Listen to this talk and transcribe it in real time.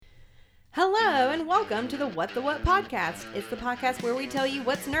and welcome to the What the What podcast. It's the podcast where we tell you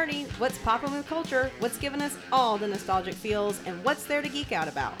what's nerdy, what's poppin' with culture, what's giving us all the nostalgic feels, and what's there to geek out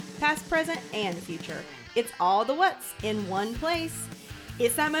about, past, present, and future. It's all the what's in one place.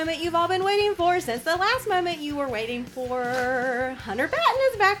 It's that moment you've all been waiting for since the last moment you were waiting for. Hunter Batten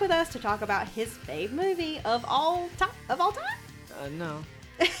is back with us to talk about his fave movie of all time. No.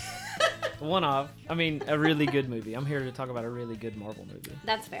 One of. I mean, a really good movie. I'm here to talk about a really good Marvel movie.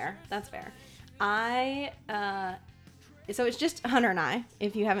 That's fair. So it's just Hunter and I,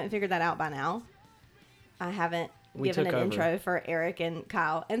 if you haven't figured that out by now. I haven't given an intro for Eric and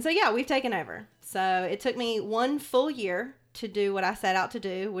Kyle. And so, yeah, we've taken over. So it took me one full year to do what I set out to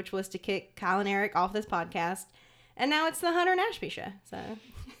do, which was to kick Kyle and Eric off this podcast. And now it's the Hunter and Ashby show. So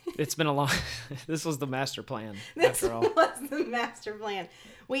it's been a long... This was the master plan, this after all. was the master plan.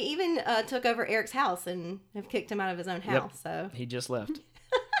 We even took over Eric's house and have kicked him out of his own house. Yep. So He just left.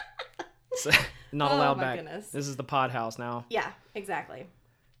 So, not allowed back. Goodness. This is the pod house now. Yeah, exactly.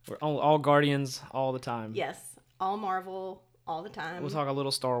 We're all Guardians all the time. Yes, all Marvel all the time. We'll talk a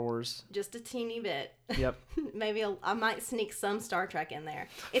little Star Wars. Just a teeny bit. Yep. Maybe I might sneak some Star Trek in there.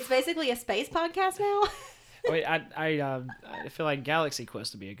 It's basically a space podcast now. Wait, I feel like Galaxy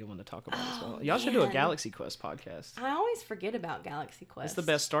Quest would be a good one to talk about as well. Y'all should do a Galaxy Quest podcast. I always forget about Galaxy Quest. It's the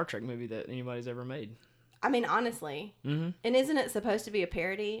best Star Trek movie that anybody's ever made. I mean, honestly. Mm-hmm. And isn't it supposed to be a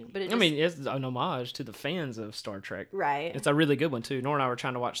parody? But it's an homage to the fans of Star Trek. Right. It's a really good one, too. Nora and I were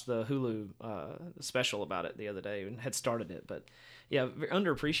trying to watch the Hulu special about it the other day and had started it. But, yeah,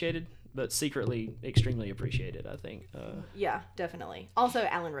 underappreciated, but secretly extremely appreciated, I think. Yeah, definitely. Also,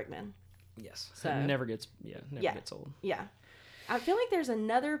 Alan Rickman. Yes. So, it never gets old. Yeah. I feel like there's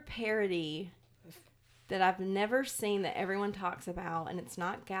another parody that I've never seen that everyone talks about, and it's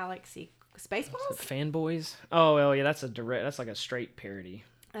not Galaxy Spaceballs? Fanboys? Oh, well, yeah, that's like a straight parody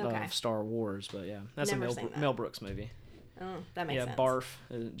of Star Wars, but yeah, that's never a Mel Brooks movie. Oh, that makes sense. Yeah,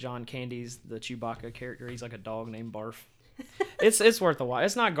 Barf, John Candy's the Chewbacca character. He's like a dog named Barf. It's worth a while.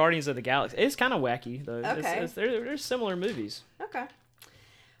 It's not Guardians of the Galaxy. It's kind of wacky though. Okay. There's similar movies. Okay.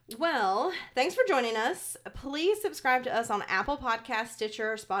 Well, thanks for joining us. Please subscribe to us on Apple Podcasts,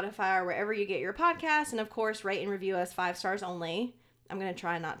 Stitcher, Spotify, or wherever you get your podcasts. And of course, rate and review us 5 stars only. I'm going to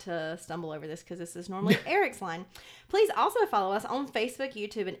try not to stumble over this because this is normally Eric's line. Please also follow us on Facebook,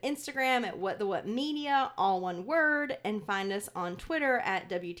 YouTube, and Instagram at What the What Media, all one word, and find us on Twitter at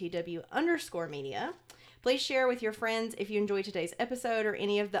WTW_media. Please share with your friends if you enjoyed today's episode or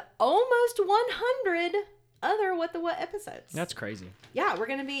any of the almost 100 other What the What episodes. That's crazy. Yeah, we're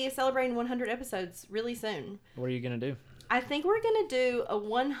going to be celebrating 100 episodes really soon. What are you going to do? I think we're going to do a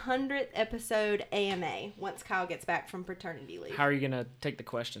 100th episode AMA once Kyle gets back from paternity leave. How are you going to take the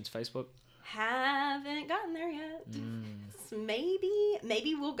questions? Facebook? Haven't gotten there yet. So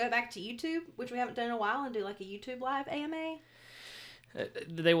maybe we'll go back to YouTube, which we haven't done in a while, and do like a YouTube live AMA.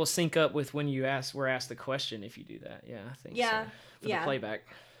 They will sync up with when we're asked the question if you do that. Yeah, I think so. For the playback.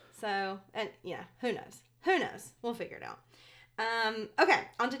 So, and yeah, who knows? We'll figure it out. Okay,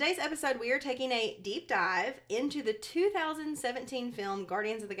 on today's episode, we are taking a deep dive into the 2017 film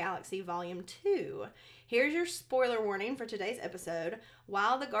Guardians of the Galaxy Volume 2. Here's your spoiler warning for today's episode.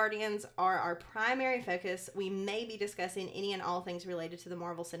 While the Guardians are our primary focus, we may be discussing any and all things related to the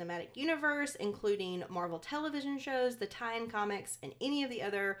Marvel Cinematic Universe, including Marvel television shows, the tie-in comics, and any of the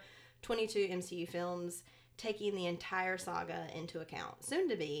other 22 MCU films, taking the entire saga into account. Soon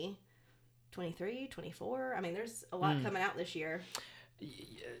to be 23, 24. I mean, there's a lot coming out this year.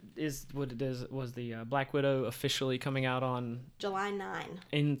 Was the Black Widow officially coming out on July 9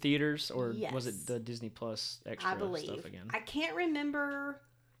 in theaters, or yes. was it the Disney Plus extra stuff again? I can't remember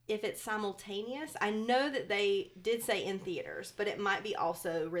if it's simultaneous. I know that they did say in theaters, but it might be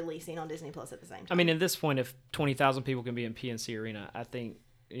also releasing on Disney Plus at the same time. I mean, at this point, if 20,000 people can be in PNC Arena, I think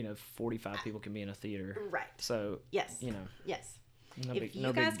 45 people can be in a theater. Right. So yes. Yes. If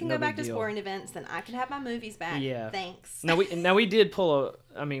you guys can go back to sporting events, then I can have my movies back. Yeah. Thanks. Now we did pull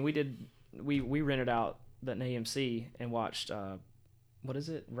we rented out an AMC and watched what is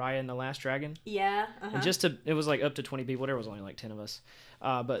it? Raya and the Last Dragon? Yeah. And it was like up to 20 people. There was only like 10 of us.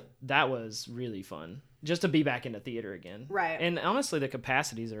 But that was really fun. Just to be back in the theater again. Right. And honestly, the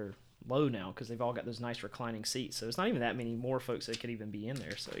capacities are low now because they've all got those nice reclining seats, so it's not even that many more folks that could even be in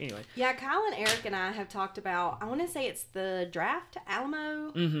there. So anyway, yeah, Kyle and Eric and I have talked about, I want to say it's the Draft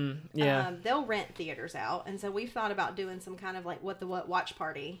Alamo. Yeah, they'll rent theaters out, and so we've thought about doing some kind of like what watch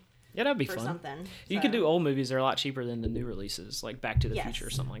party. Yeah, that'd be for fun. Something. You could do old movies; they're a lot cheaper than the new releases, like Back to the Future or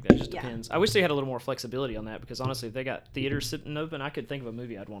something like that. It just depends. I wish they had a little more flexibility on that, because honestly, if they got theaters sitting open, I could think of a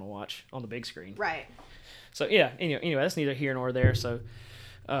movie I'd want to watch on the big screen. Right. So yeah, anyway, that's neither here nor there. So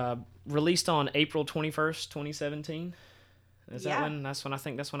Released on April 21st, 2017. Is Yeah. that when? That's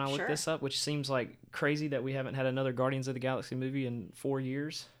when I looked Sure. this up, which seems like crazy that we haven't had another Guardians of the Galaxy movie in 4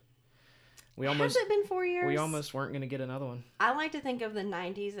 years. Has it been 4 years? We almost weren't going to get another one. I like to think of the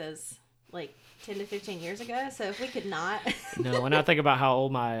 90s as like 10 to 15 years ago. So if we could not. No, when I think about how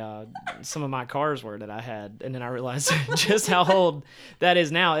old my some of my cars were that I had, and then I realized just how old that is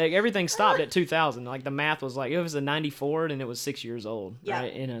now. Like, everything stopped at 2000. Like the math was like it was a 94 and it was 6 years old. Yeah.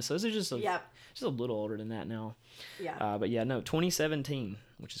 Right? You know, so it's just Yep. just a little older than that now. Yeah. But yeah, no, 2017,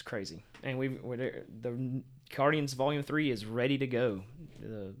 which is crazy. And the Guardians Volume 3 is ready to go.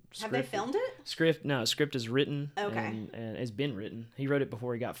 The Have they filmed it? Script is written. Okay. And it's been written. He wrote it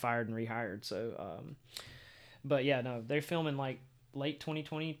before he got fired and rehired. So, but yeah, no, they're filming like late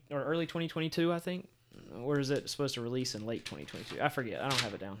 2020 or early 2022, I think. Or is it supposed to release in late 2022? I forget. I don't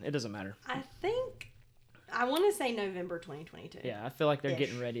have it down. It doesn't matter. I want to say November 2022. Yeah, I feel like they're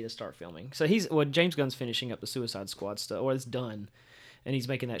getting ready to start filming. So James Gunn's finishing up the Suicide Squad stuff, or it's done. And he's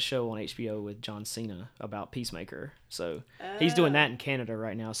making that show on HBO with John Cena about Peacemaker. So he's doing that in Canada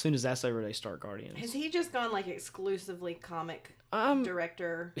right now. As soon as that's over, they start Guardians. Has he just gone like exclusively comic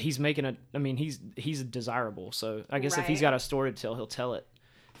director? He's making he's desirable. So I guess if he's Right. got a story to tell, he'll tell it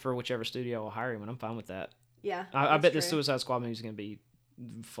for whichever studio will hire him, and I'm fine with that. Yeah. I bet the true. Suicide Squad movie is going to be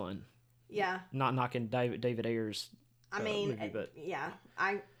fun. Yeah. Not knocking David Ayers. Movie, but yeah.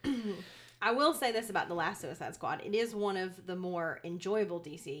 I will say this about the last Suicide Squad. It is one of the more enjoyable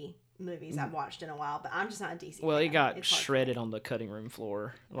DC movies I've watched in a while, but I'm just not a DC Well, fan. it got It's hard to shredded on the cutting room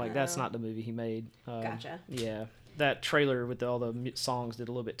floor. Like, that's not the movie he made. Gotcha. Yeah. That trailer with all the songs did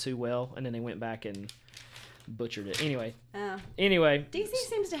a little bit too well, and then they went back and butchered it. Anyway. DC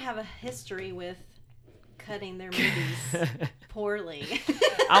seems to have a history with cutting their movies poorly.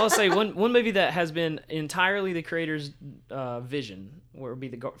 I will say one movie that has been entirely the creator's vision, where it would be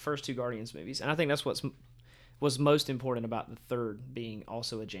the first two Guardians movies, and I think that's was most important about the third being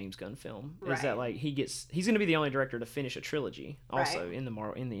also a James Gunn film, is that like he's going to be the only director to finish a trilogy also in the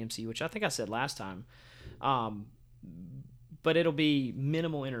MCU, which I think I said last time, but it'll be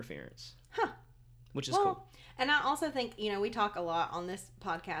minimal interference, which is cool. And I also think, we talk a lot on this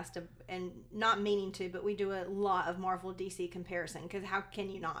podcast, and not meaning to, but we do a lot of Marvel DC comparison, because how can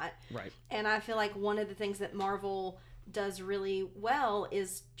you not? Right. And I feel like one of the things that Marvel does really well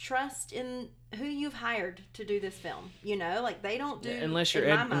is trust in who you've hired to do this film. Like they don't do unless you're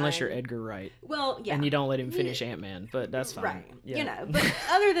Edgar Wright. Well, yeah, and you don't let him finish Ant-Man, but that's fine. Right. Yeah. But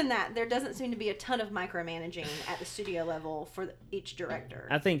other than that, there doesn't seem to be a ton of micromanaging at the studio level for each director.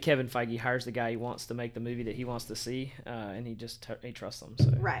 I think Kevin Feige hires the guy he wants to make the movie that he wants to see, and he just he trusts them. So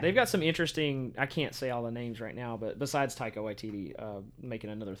they've got some interesting. I can't say all the names right now, but besides Taika Waititi making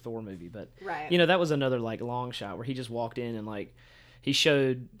another Thor movie, but that was another like long shot where he just walked in and like he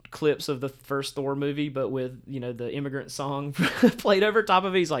showed clips of the first Thor movie, but with the immigrant song played over top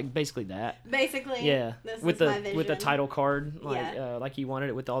of it. He's like basically that. Basically, yeah, this with is my vision. with the title card, like he wanted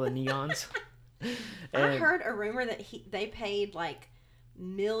it with all the neons. I heard a rumor that they paid like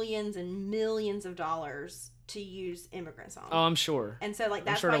millions and millions of dollars to use immigrant songs. Oh, I'm sure. And so like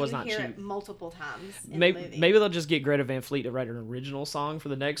that's why you hear it multiple times in the movie. Maybe they'll just get Greta Van Fleet to write an original song for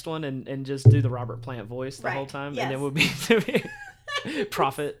the next one and just do the Robert Plant voice the whole time, and then we'll be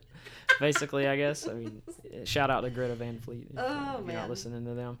profit. Basically, I guess. I mean, shout out to Greta Van Fleet. If you're not listening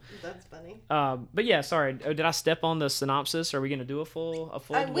to them. That's funny. But yeah, sorry. Did I step on the synopsis? Are we going to do a full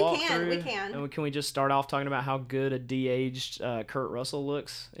walkthrough? We can. And can we just start off talking about how good a de-aged Kurt Russell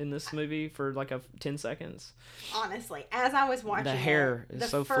looks in this movie for like 10 seconds? Honestly, as I was watching the hair is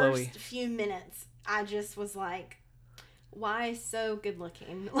so flowy. The first few minutes, I just was like, why so good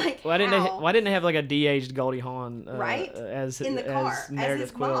looking? Like, why didn't they have like a de-aged Goldie Hawn as in the car as Meredith as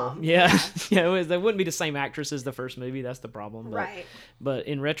his Quill? mom? Yeah, yeah. They wouldn't be the same actress as the first movie. That's the problem. But, right. But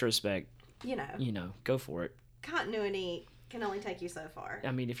in retrospect, go for it. Continuity can only take you so far.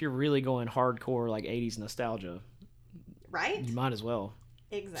 I mean, if you're really going hardcore like '80s nostalgia, right? You might as well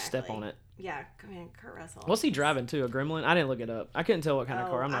step on it. Yeah, man, Kurt Russell. What's he driving to? A Gremlin? I didn't look it up. I couldn't tell what kind of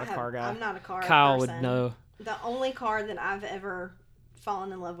car. I'm not a car guy. I'm not a car Kyle person. would know. The only car that I've ever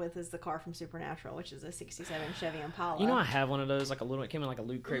fallen in love with is the car from Supernatural, which is a '67 Chevy Impala. I have one of those, like it came in like a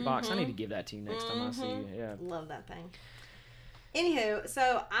Loot Crate box. I need to give that to you next time I see you. Yeah, love that thing. Anywho,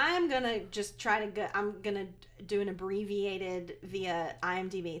 so I'm gonna just try to I'm gonna do an abbreviated via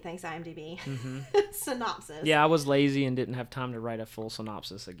IMDb. Thanks, IMDb. Synopsis. Yeah, I was lazy and didn't have time to write a full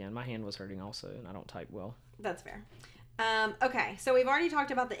synopsis again. My hand was hurting also, and I don't type well. That's fair. Okay, so we've already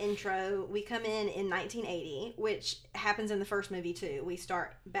talked about the intro. We come in 1980, which happens in the first movie too. We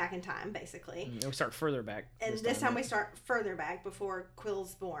start back in time, basically. We start further back. And this time we start further back before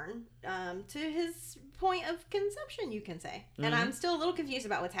Quill's born, to his point of conception, you can say. Mm-hmm. And I'm still a little confused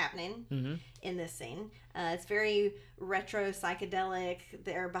about what's happening in this scene. It's very retro psychedelic.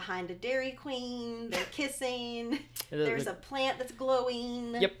 They're behind a Dairy Queen. They're kissing. There's a plant that's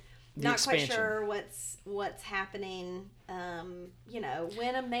glowing. Yep. Not expansion. Quite sure what's happening.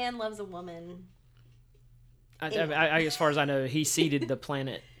 When a man loves a woman. I as far as I know, he seeded the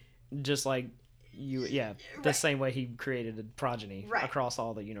planet just like the same way he created a progeny across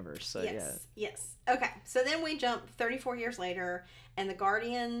all the universe. So yes. Okay, so then we jump 34 years later, and the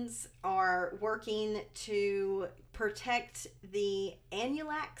Guardians are working to protect the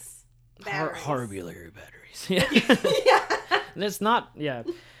Annulax batteries. Harbulary batteries. Yeah. That's not. Yeah.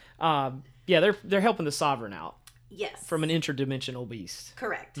 They're helping the Sovereign out. Yes. From an interdimensional beast.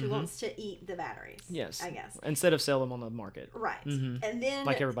 Correct. Who wants to eat the batteries. Yes. I guess. Instead of sell them on the market. Right. Mm-hmm. And then...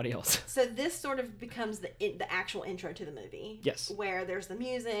 like everybody else. So this sort of becomes the actual intro to the movie. Yes. Where there's the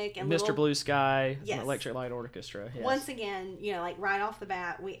music and Mr. Blue Sky. Yes. Electric Light Orchestra. Yes. Once again, right off the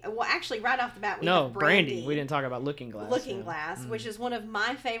bat, we have Brandy. We didn't talk about Looking Glass. Looking Glass, which is one of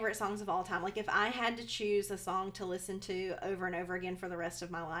my favorite songs of all time. Like, if I had to choose a song to listen to over and over again for the rest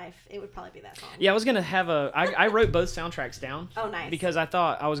of my life, it would probably be that song. Yeah, I was going to have I wrote both soundtracks down. Oh, nice. Because I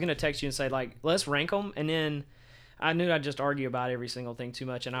thought I was going to text you and say, like, let's rank them, and then I knew I'd just argue about every single thing too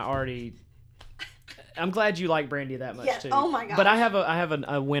much, and I'm glad you like Brandy that much too. Oh my god. But I have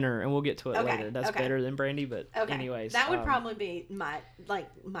a winner, and we'll get to it later. That's better than Brandy, but anyways. That would probably be my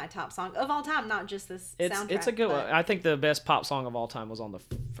top song of all time, not just this soundtrack. It's a good one. I think the best pop song of all time was on the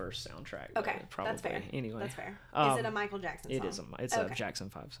first soundtrack. Okay, probably. That's fair. Anyway. That's fair. Is it a Michael Jackson song? It's a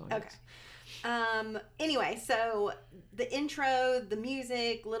Jackson 5 song. Okay. Anyway, so the intro, the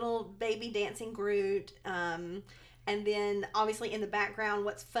music, little baby dancing Groot, and then obviously in the background,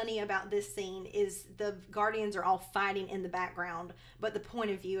 what's funny about this scene is the Guardians are all fighting in the background, but the point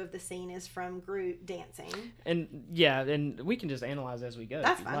of view of the scene is from Groot dancing. And we can just analyze as we go.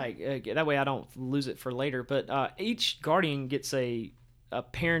 That's fine. Like that way I don't lose it for later. But each Guardian gets a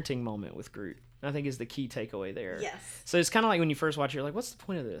parenting moment with Groot. I think is the key takeaway there. Yes. So it's kind of like when you first watch it, you're like, what's the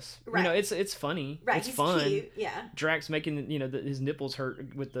point of this? Right. It's funny. Right. It's He's fun. Cute. Yeah. Drax making, his nipples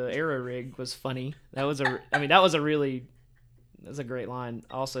hurt with the arrow rig was funny. That was that's a great line.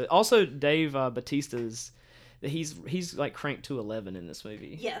 Also Dave Bautista's, he's like cranked to 11 in this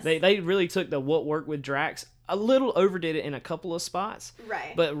movie. Yes. They really took the what worked with Drax, a little overdid it in a couple of spots.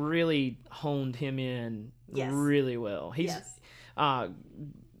 Right. But really honed him in really well.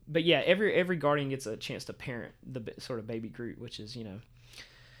 But yeah, every Guardian gets a chance to parent the sort of baby Groot, which is,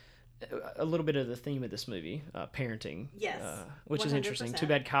 a little bit of the theme of this movie, parenting. Yes. Which 100%. is interesting. Too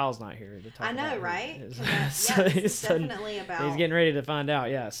bad Kyle's not here to talk about it. I know, right? It's definitely about... He's getting ready to find out,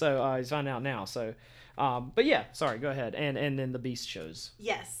 yeah. So he's finding out now. So, but yeah, sorry, go ahead. And then the Beast shows.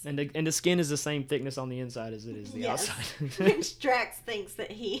 Yes. And the skin is the same thickness on the inside as it is the outside. Which Drax thinks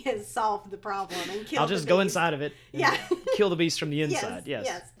that he has solved the problem and killed I'll just go inside of it. Yeah. Kill the Beast from the inside.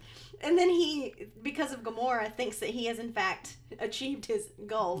 Yes. And then he, because of Gamora, thinks that he has in fact achieved his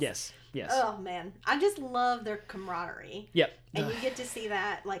goals. Yes. Oh man, I just love their camaraderie. Yep. And you get to see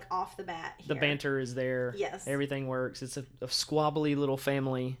that like off the bat here. The banter is there. Yes. Everything works. It's a squabbly little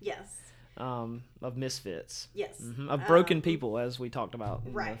family. Yes. Of misfits. Yes. Mm-hmm. Of broken people, as we talked about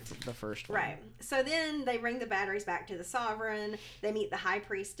in the first one. Right. So then they bring the batteries back to the Sovereign. They meet the High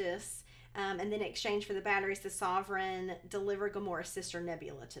Priestess. And then in exchange for the batteries, the Sovereign deliver Gamora's sister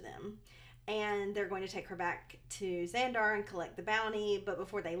Nebula to them. And they're going to take her back to Xandar and collect the bounty. But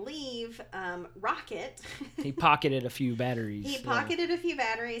before they leave, Rocket... he pocketed a few batteries.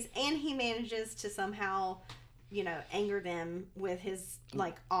 And he manages to somehow, anger them with his,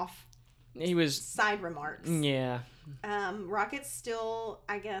 side remarks. Yeah. Rocket's still,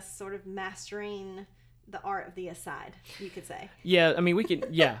 I guess, sort of mastering the art of the aside, you could say. Yeah, I mean, we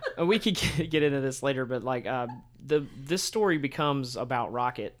could get into this later, but this story becomes about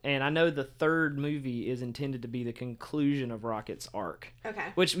Rocket, and I know the third movie is intended to be the conclusion of Rocket's arc. Okay.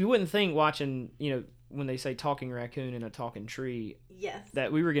 Which we wouldn't think watching, when they say talking raccoon and a talking tree, yes,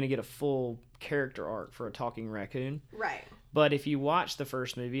 that we were going to get a full character arc for a talking raccoon. Right. But if you watch the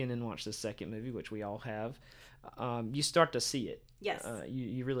first movie and then watch the second movie, which we all have, you start to see it. Yes.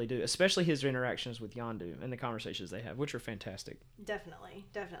 You really do, especially his interactions with Yondu and the conversations they have, which are fantastic. Definitely.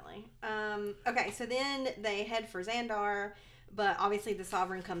 Okay, so then they head for Xandar, but obviously the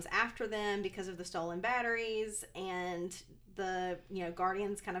Sovereign comes after them because of the stolen batteries, and the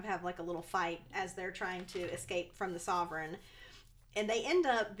Guardians kind of have like a little fight as they're trying to escape from the Sovereign, and they end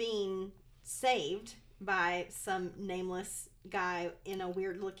up being saved by some nameless guy in a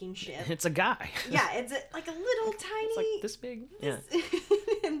weird looking ship. It's a guy. Yeah, it's like a little tiny. It's like this big. Yeah.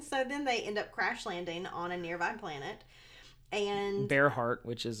 And so then they end up crash landing on a nearby planet. And Bearheart,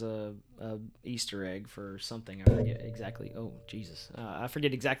 which is a Easter egg for something. I forget exactly. Oh, Jesus. I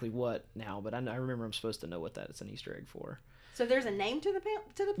forget exactly what now, but I remember I'm supposed to know what that is an Easter egg for. So there's a name to the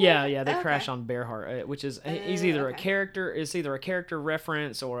planet? Yeah, they crash on Bearheart, which is he's either a character. It's either a character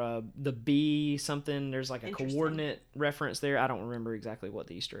reference or the B something. There's like a coordinate reference there. I don't remember exactly what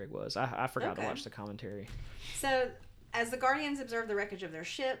the Easter egg was. I forgot to watch the commentary. So as the Guardians observe the wreckage of their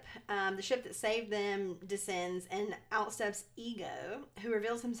ship, the ship that saved them descends, and out steps Ego, who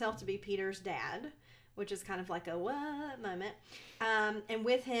reveals himself to be Peter's dad, which is kind of like a what moment. And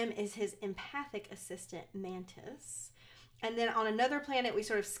with him is his empathic assistant, Mantis. And then on another planet, we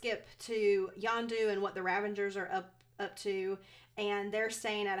sort of skip to Yondu and what the Ravengers are up to. And they're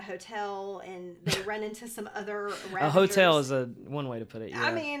staying at a hotel, and they run into some other Ravengers. A hotel is one way to put it, yeah.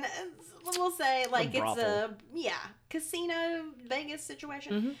 I mean, we'll say, like, it's a casino, Vegas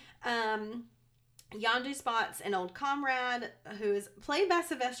situation. Yondu spots an old comrade who is played by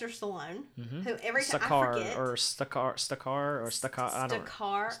Sylvester Stallone, who every time I forget. Or Stakar.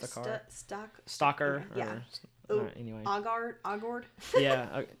 Stalker. Yeah. Anyway. Ogord.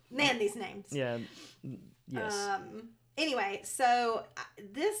 Yeah. Man, these names. Yeah. Yes. Anyway, so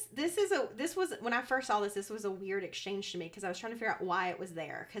this was when I first saw this was a weird exchange to me, because I was trying to figure out why it was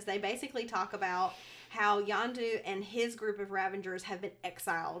there, because they basically talk about how Yondu and his group of Ravengers have been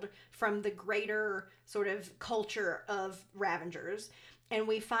exiled from the greater sort of culture of Ravengers. And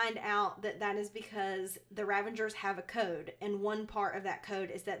we find out that is because the Ravengers have a code, and one part of that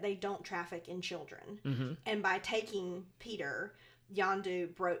code is that they don't traffic in children. And by taking Peter,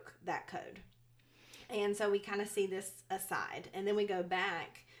 Yondu broke that code. And so we kind of see this aside. And then we go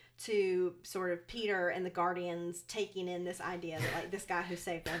back to sort of Peter and the Guardians taking in this idea that, like, this guy who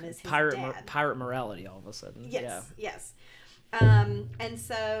saved them is his dad. Pirate morality all of a sudden. Yes. And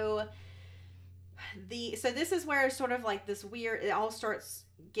so... So this is where sort of like this weird, it all starts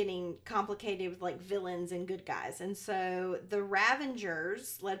getting complicated with like villains and good guys. And so the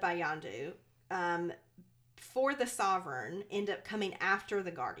Ravengers, led by Yondu, for the Sovereign, end up coming after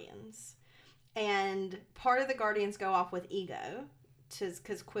the Guardians. And part of the Guardians go off with Ego,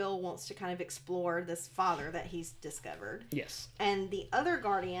 because Quill wants to kind of explore this father that he's discovered. Yes. And the other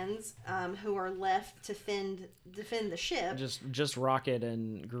Guardians, who are left to defend the ship, just Rocket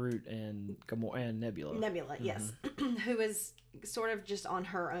and Groot and Gamora and Nebula. Yes, who is sort of just on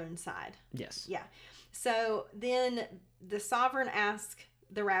her own side. Yes. Yeah. So then the Sovereign asks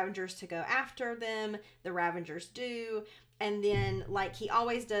the Ravengers to go after them. The Ravengers do. And then, like he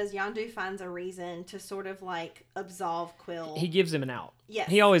always does, Yondu finds a reason to sort of, like, absolve Quill. He gives him an out. Yes.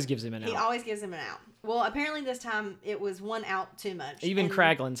 He always gives him an out. He always gives him an out. Well, apparently this time it was one out too much. Even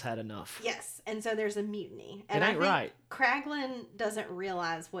Kraglin's had enough. Yes. And so there's a mutiny. And it ain't right. Kraglin doesn't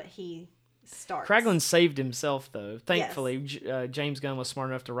realize what he starts. Kraglin saved himself, though. Thankfully, yes. James Gunn was smart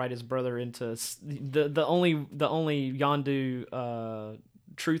enough to write his brother into the only Yondu...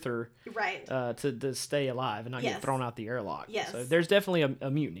 truther, right? To stay alive and not get thrown out the airlock. Yes. So there's definitely a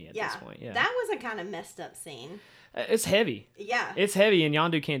mutiny at this point. Yeah. That was a kind of messed up scene. It's heavy. Yeah. It's heavy, and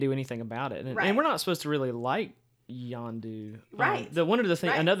Yondu can't do anything about it. And, right. and we're not supposed to really like Yondu. Right.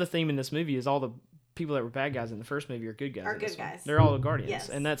 Another theme in this movie is all the people that were bad guys in the first movie are good guys. Guys. They're all the Guardians. Yes.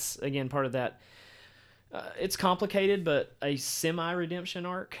 And that's, again, part of that. It's complicated, but a semi-redemption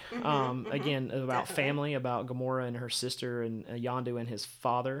arc. Again, about Definitely. Family, about Gamora and her sister, and Yondu and his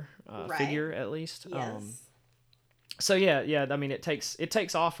father figure, at least. Yes. So yeah. I mean, it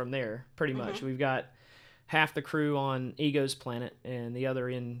takes off from there pretty much. We've got half the crew on Ego's planet and the other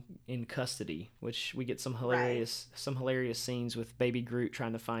in custody, which we get some hilarious scenes with Baby Groot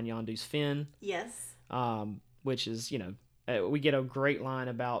trying to find Yondu's fin. Yes. Which is, we get a great line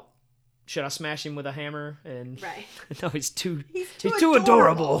about, should I smash him with a hammer? And right. No, he's too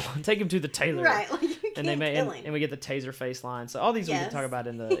adorable. Take him to the tailor. Right. Like, you and can't kill him. And we get the taser face line. So all these we can talk about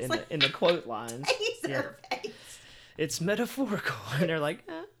in the quote lines. Taser face. It's metaphorical. And they're like,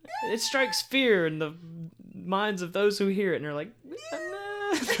 it strikes fear in the minds of those who hear it. And they're like,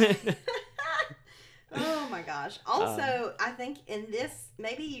 oh my gosh. Also, I think in this,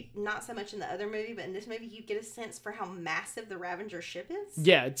 maybe not so much in the other movie, but in this movie you get a sense for how massive the Ravenger ship is.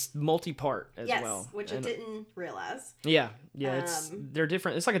 Yeah, it's multi-part as well. Yes, which I didn't realize. Yeah, they're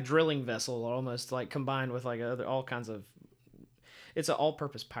different. It's like a drilling vessel almost, like combined with like all kinds of... It's an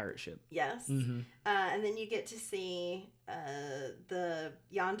all-purpose pirate ship. Yes. Mm-hmm. And then you get to see the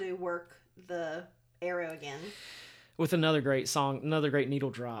Yondu work the arrow again. With another great song, another great needle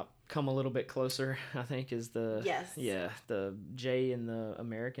drop. Come a little bit closer, I think, is the... Yes. Yeah, the Jay and the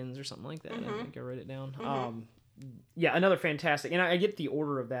Americans or something like that. Mm-hmm. I think I wrote it down. Mm-hmm. Yeah, another fantastic... And I get the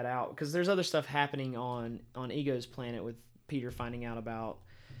order of that out, because there's other stuff happening on Ego's planet with Peter finding out about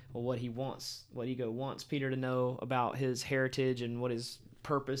what he wants, what Ego wants Peter to know about his heritage and what his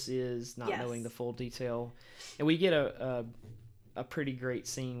purpose is, not knowing the full detail. And we get a pretty great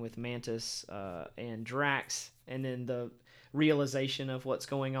scene with Mantis and Drax, and then the realization of what's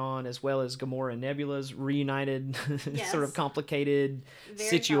going on, as well as Gamora and Nebula's reunited sort of complicated Very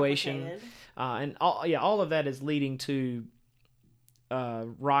situation. Complicated. And all of that is leading to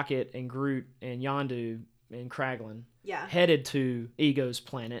Rocket and Groot and Yondu and Kraglin headed to Ego's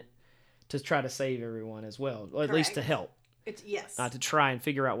planet to try to save everyone as well, or at least to help. To try and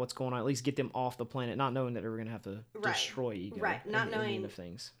figure out what's going on, at least get them off the planet, not knowing that they were going to have to destroy Ego. Right, not knowing of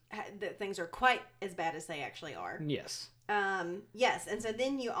things. That things are quite as bad as they actually are. Yes. Yes, and so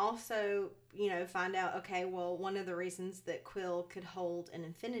then you also, find out, okay, well, one of the reasons that Quill could hold an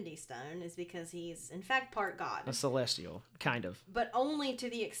Infinity Stone is because he's, in fact, part God. A celestial, kind of. But only to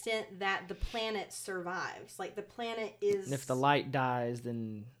the extent that the planet survives. Like, the planet is... And if the light dies,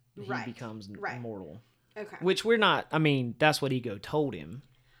 then he becomes immortal. Okay. Which we're not, that's what Ego told him.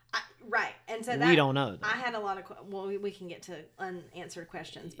 Right. And so we don't know. I had a lot of, we can get to unanswered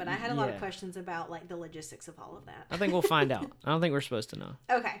questions, but I had a lot of questions about like the logistics of all of that. I think we'll find out. I don't think we're supposed to know.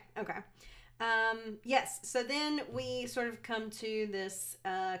 Okay. Yes. So then we sort of come to this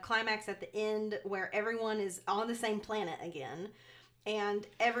climax at the end where everyone is on the same planet again, and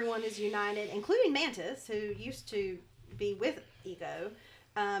everyone is united, including Mantis, who used to be with Ego,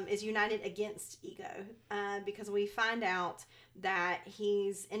 is united against Ego, because we find out that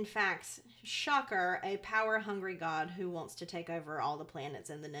he's, in fact, shocker, a power-hungry god who wants to take over all the planets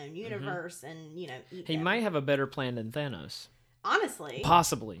in the known universe and, eat He them. might have a better plan than Thanos. Honestly.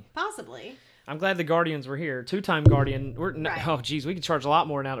 Possibly. I'm glad the Guardians were here. Two-time Guardian. Oh, geez, we could charge a lot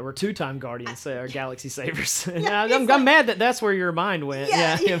more now that we're two-time Guardians, Galaxy Savers. I'm mad that that's where your mind went.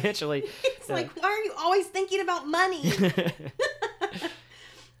 Yeah, eventually. It's like, why are you always thinking about money?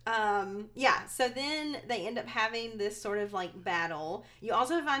 So then they end up having this sort of like battle. You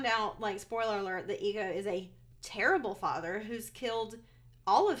also find out, like, spoiler alert, that Ego is a terrible father who's killed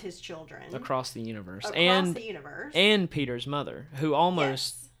all of his children across the universe, and Peter's mother, who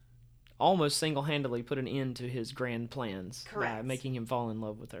almost single-handedly put an end to his grand plans by making him fall in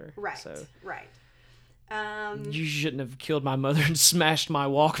love with her. Right. So, right. You shouldn't have killed my mother and smashed my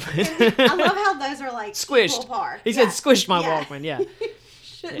Walkman. I love how those are like squished. Par. He said squished my Walkman. Yeah.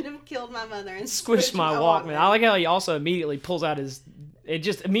 Shouldn't have killed my mother and squished my Walkman. I like how he also immediately pulls out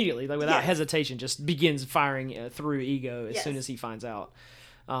without hesitation, just begins firing through Ego as soon as he finds out.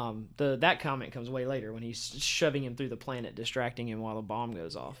 That comment comes way later when he's shoving him through the planet, distracting him while the bomb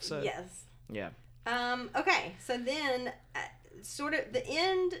goes off. So yeah. Okay, so then sort of the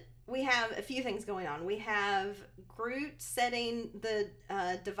end, we have a few things going on. We have Groot setting the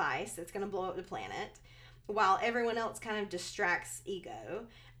device that's going to blow up the planet, while everyone else kind of distracts Ego.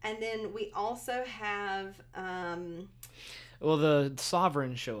 And then we also have... the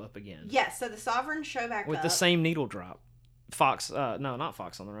Sovereigns show up again. Yes, so the Sovereigns show back with up. the same needle drop. Fox... no, not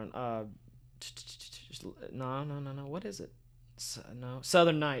Fox on the Run. No. What is it? No.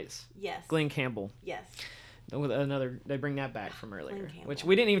 Southern Knights. Yes. Glenn Campbell. Yes. With they bring that back from earlier, which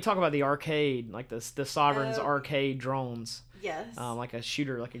we didn't even talk about the arcade, like the Sovereign's arcade drones. Yes. Like a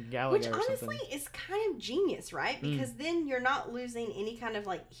shooter, like a Galaga or something. Which honestly is kind of genius, right? Because then you're not losing any kind of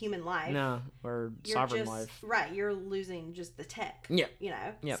like human life. No, or sovereign life. Right, you're losing just the tech. Yeah.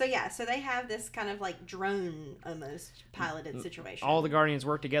 Yep. So they have this kind of like drone almost piloted situation. All the Guardians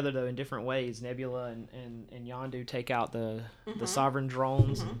work together though in different ways. Nebula and Yondu take out the Sovereign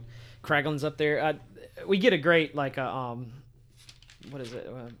drones. And Kraglin's up there. We get a great what is it?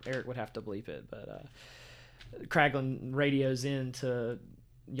 Eric would have to bleep it, but Kraglin radios in to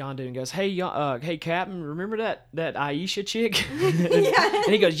Yondu and goes, "Hey, hey, Captain, remember that Aisha chick?" And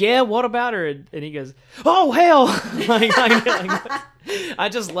he goes, "Yeah, what about her?" And he goes, "Oh hell!" I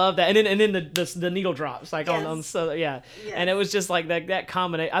just love that. And then the needle drops on so yeah. Yes. And it was just like that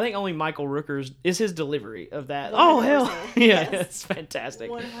combination. I think only Michael Rooker's is his delivery of that. 100%. Oh hell, yeah, it's fantastic.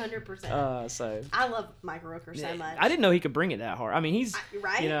 100%. So I love Michael Rooker so much. I didn't know he could bring it that hard. I mean, he's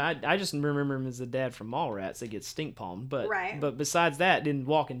right. I just remember him as the dad from Mallrats that gets stink palmed. But But besides that, in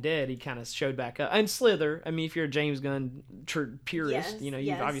Walking Dead, he kind of showed back up. And Slither. I mean, if you're a James Gunn purist,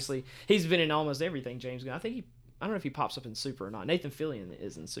 you've obviously he's been in almost everything James Gunn. I think I don't know if he pops up in Super or not. Nathan Fillion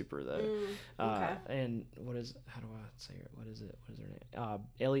is in Super though. Okay. And how do I say it? What is her name?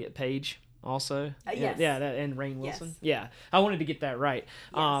 Elliot Page also. Yes. Yeah, and Rainn Wilson. Yes. Yeah, I wanted to get that right.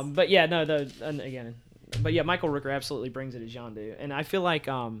 Yes. But yeah, no, but yeah, Michael Rooker absolutely brings it as Yondu, and I feel like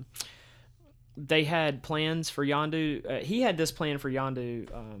they had plans for Yondu. He had this plan for Yondu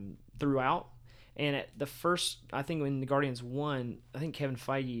throughout. And at the first, I think when the Guardians won, I think Kevin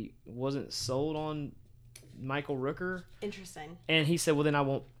Feige wasn't sold on Michael Rooker. Interesting. And he said, well, then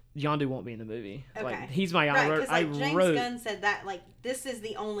Yondu won't be in the movie. Okay. Like, he's my... Right, James Gunn said that, like, this is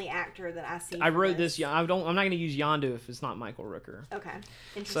the only actor that I see. I wrote this. I'm not going to use Yondu if it's not Michael Rooker. Okay.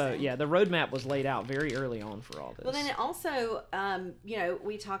 Interesting. So, yeah, the roadmap was laid out very early on for all this. Well, then it also,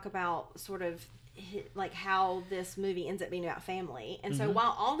 we talk about sort of like how this movie ends up being about family. And so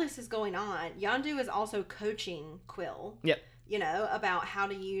while all this is going on, Yondu is also coaching Quill. Yep. About how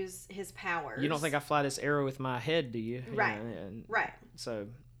to use his powers. You don't think I fly this arrow with my head, do you? Right. Right. So...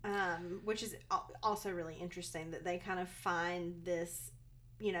 which is also really interesting that they kind of find this,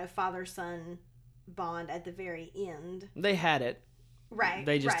 father-son bond at the very end. They had it. Right.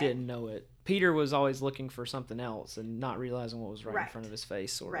 They just didn't know it. Peter was always looking for something else and not realizing what was right in front of his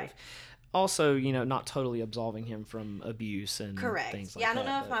face, sort of. Also, not totally absolving him from abuse and things like that. I don't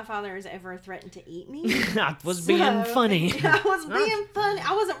know if my father has ever threatened to eat me. I was being funny. I was being funny.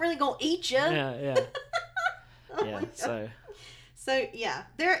 I wasn't really going to eat you. Yeah. So, yeah.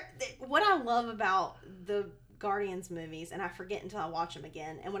 What I love about the Guardians movies, and I forget until I watch them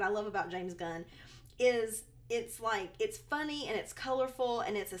again, and what I love about James Gunn is it's like, it's funny and it's colorful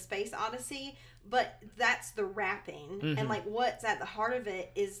and it's a space odyssey, but that's the wrapping. And like what's at the heart of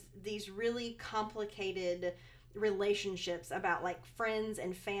it is these really complicated relationships about like friends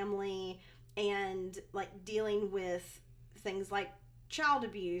and family and like dealing with things like child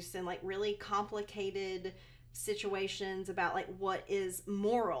abuse and like really complicated situations about like what is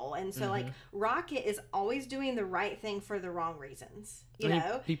moral. And so like Rocket is always doing the right thing for the wrong reasons,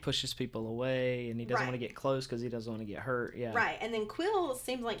 he pushes people away and he doesn't want to get close because he doesn't want to get hurt. And then Quill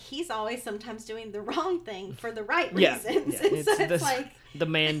seems like he's always sometimes doing the wrong thing for the right reasons. And so it's like the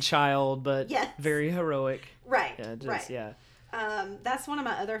man child, but very heroic. That's one of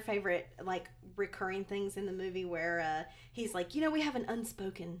my other favorite like recurring things in the movie where he's like, we have an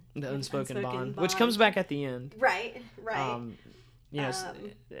unspoken bond, which comes back at the end. Right.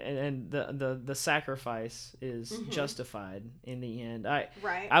 And the sacrifice is justified in the end.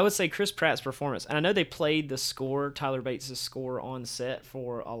 I would say Chris Pratt's performance, and I know they played the score, Tyler Bates' score, on set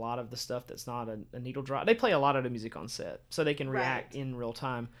for a lot of the stuff that's not a needle drop. They play a lot of the music on set, so they can react in real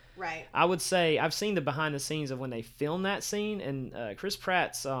time. Right. I would say I've seen the behind the scenes of when they filmed that scene, and Chris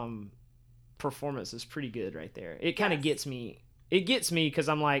Pratt's performance is pretty good right there. It kind of gets me. It gets me because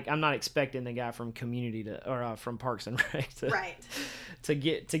I'm not expecting the guy from Community or from Parks and Rec to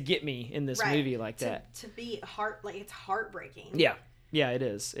get me in this movie like that. To be it's heartbreaking. Yeah, it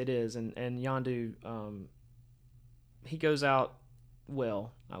is, and Yondu, he goes out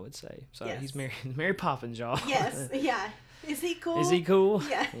well, I would say. So he's Mary Poppins, y'all. Yes, yeah. Is he cool? Is he cool?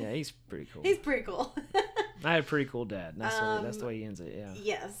 Yeah. Yeah, he's pretty cool. He's pretty cool. I had a pretty cool dad. That's the way he ends it. Yeah.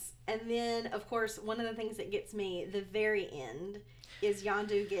 Yes. And then, of course, one of the things that gets me, the very end, is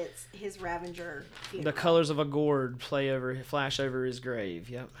Yondu gets his Ravager funeral. The colors of a gourd flash over his grave.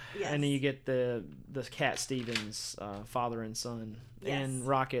 Yep. Yes. And then you get the Cat Stevens, father and son, and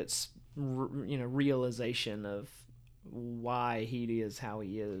Rocket's realization of why he is how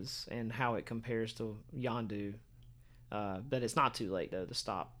he is and how it compares to Yondu. But it's not too late though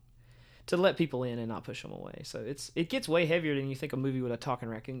to let people in and not push them away. So it gets way heavier than you think a movie with a talking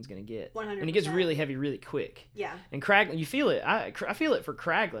raccoon's going to get. 100%. And it gets really heavy really quick. Yeah. And Kraglin, you feel it. I feel it for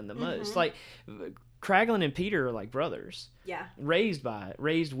Kraglin the most. Like Kraglin and Peter are like brothers. Yeah. Raised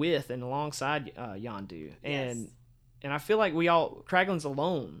with and alongside Yondu. Yes. And I feel like Kraglin's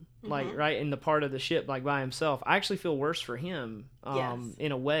alone, like right in the part of the ship, like by himself. I actually feel worse for him,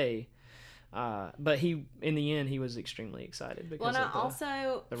 in a way. But in the end, he was extremely excited because I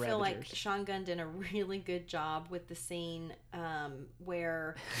also the feel Ravagers. like Sean Gunn did a really good job with the scene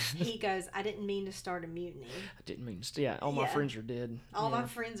where he goes, "I didn't mean to start a mutiny. I didn't mean to. Yeah, all my friends are dead. All my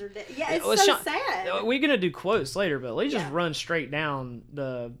friends are dead. Yeah, it's so sad. We're gonna do quotes later, but let's just run straight down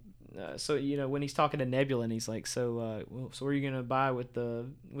the. So when he's talking to Nebula and he's like, so what are you gonna buy with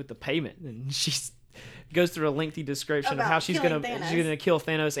the payment? And she's goes through a lengthy description of how she's gonna kill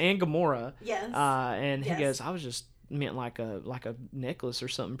Thanos and Gamora. Yes. And he goes, I was just meant like a necklace or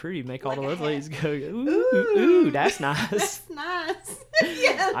something pretty, make all the other ladies go, ooh, that's nice. That's nice.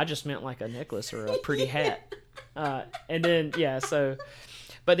 Yes. I just meant like a necklace or a pretty hat. And then so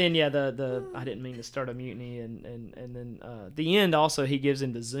But then the I didn't mean to start a mutiny, and then the end also he gives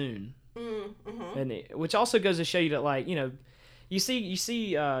him the Zune, and which also goes to show you that, like, you see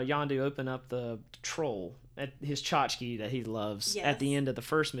Yondu open up the troll at his tchotchke that he loves at the end of the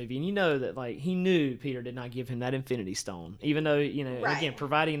first movie, and that, like, he knew Peter did not give him that Infinity Stone, even though again,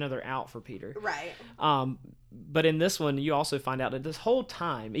 providing another out for Peter. Right. But in this one, you also find out that this whole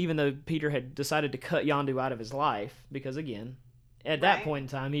time, even though Peter had decided to cut Yondu out of his life, because again, at that point in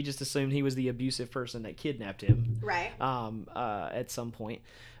time, he just assumed he was the abusive person that kidnapped him. Right. At some point,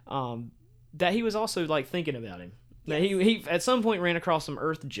 that he was also, like, thinking about him. Yes. He at some point ran across some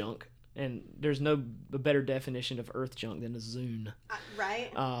Earth junk. And there's no better definition of Earth junk than a Zune. Right?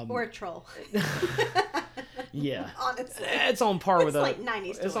 Or a troll. Yeah. Honestly. It's on par with like 90s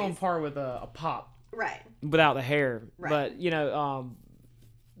toys. It's on par with a pop. Right. Without the hair. Right. But,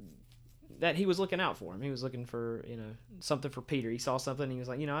 that he was looking out for him. He was looking for, something for Peter. He saw something and he was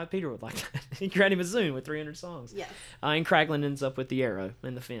like, Peter would like that. He grabbed him a Zune with 300 songs. Yes. And Kraglin ends up with the arrow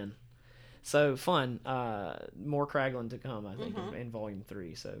and the fin. So fun. More Kraglin to come, I think, in Volume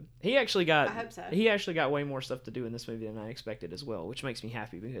 3. So he actually got. I hope so. He actually got way more stuff to do in this movie than I expected as well, which makes me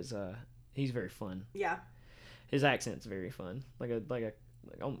happy because he's very fun. Yeah. His accent's very fun, like a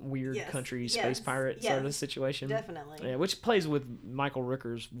weird country space pirate sort of situation. Definitely. Yeah, which plays with Michael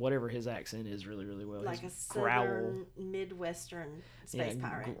Rooker's whatever his accent is really, really well. Like his a southern Midwestern space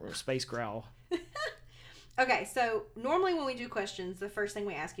pirate. Space growl. Okay, so normally when we do questions, the first thing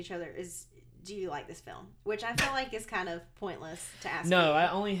we ask each other is, do you like this film? Which I feel like is kind of pointless to ask. No,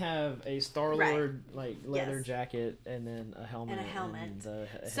 I only have a Star-Lord like leather jacket and then a helmet.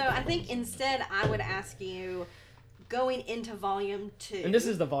 So I think instead I would ask you, going into Volume 2. And this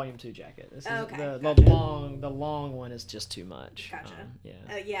is the Volume 2 jacket. This is okay. The long one is just too much. Gotcha.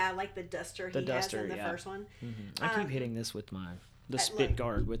 Yeah. Yeah, like the duster he has in the first one. Mm-hmm. I keep hitting this with the spit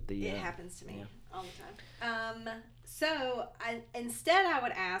guard with the. It happens to me all the time. So instead I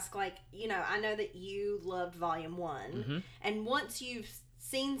would ask, like, I know that you loved Volume 1, and once you've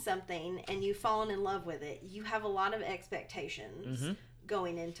seen something and you've fallen in love with it, you have a lot of expectations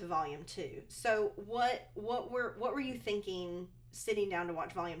going into Volume 2. So what were you thinking sitting down to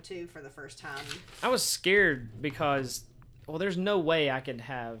watch Volume 2 for the first time? I was scared because, there's no way I could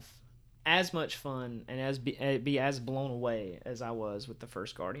have as much fun and be as blown away as I was with the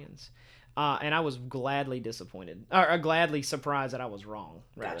first Guardians. And I was gladly disappointed, or gladly surprised that I was wrong.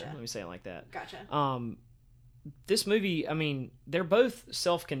 Rather, Gotcha. Let me say it like that. Gotcha. This movie, I mean, they're both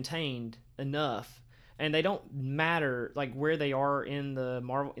self-contained enough, and they don't matter like where they are in the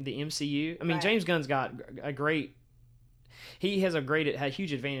MCU. I mean, James Gunn's got a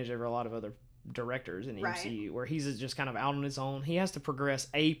huge advantage over a lot of other directors in the MCU, where he's just kind of out on his own. He has to progress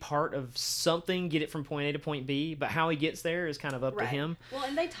a part of something, get it from point A to point B, but how he gets there is kind of up to him. Well,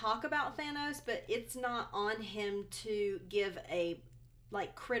 and they talk about Thanos, but it's not on him to give a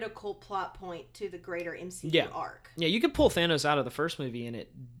critical plot point to the greater MCU arc. Yeah, you could pull Thanos out of the first movie and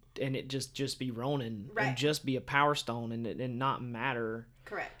it just be Ronan and just be a Power Stone and not matter.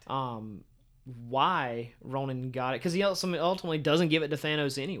 Correct. Why Ronan got it, because he ultimately doesn't give it to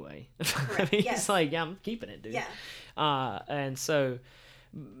Thanos anyway. I mean, he's like, I'm keeping it, dude. Yeah. And so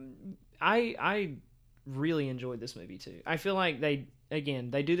I really enjoyed this movie too. I feel like they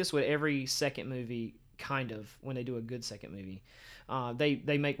do this with every second movie, kind of, when they do a good second movie.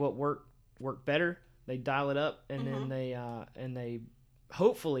 They make what work better. They dial it up, and then they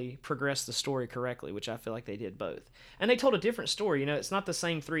hopefully progress the story correctly, which I feel like they did both. And they told a different story. It's not the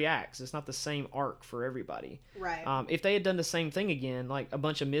same 3 acts. It's not the same arc for everybody. Right. If they had done the same thing again, like a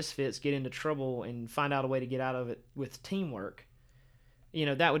bunch of misfits get into trouble and find out a way to get out of it with teamwork,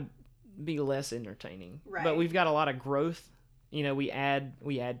 that would be less entertaining. Right. But we've got a lot of growth. We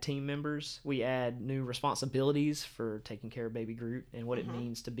add team members. We add new responsibilities for taking care of Baby Groot and what it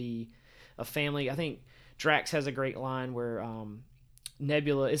means to be a family. I think Drax has a great line where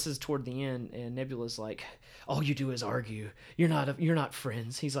Nebula, this is toward the end, and Nebula's like, all you do is argue. You're not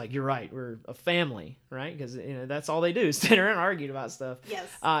friends. He's like, you're right. We're a family, right? Because that's all they do is sit around and argue about stuff. Yes.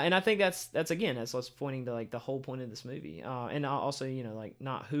 And I think that's what's pointing to like the whole point of this movie. And also like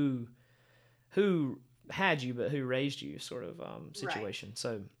not who had you, but who raised you, sort of situation. Right.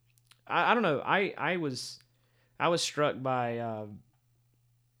 So I don't know. I was struck by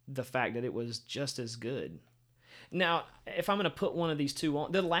the fact that it was just as good. Now, if I'm going to put one of these two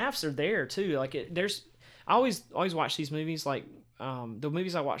on, the laughs are there too. Like I always watch these movies. Like the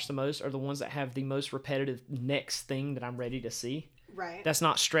movies I watch the most are the ones that have the most repetitive next thing that I'm ready to see. Right. That's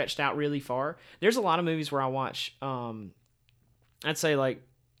not stretched out really far. There's a lot of movies where I watch. I'd say like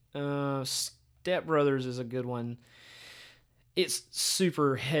Step Brothers is a good one. it's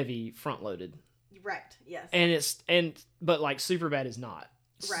super heavy front loaded. Right. Yes. But like Superbad is not.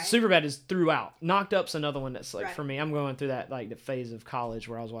 Right. Superbad is throughout. Knocked Up's another one that's like, for me, I'm going through that like the phase of college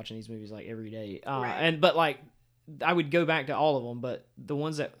where I was watching these movies like every day. But like I would go back to all of them, but the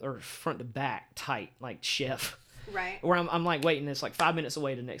ones that are front to back tight, like Chef. Right. Where I'm like waiting, it's like 5 minutes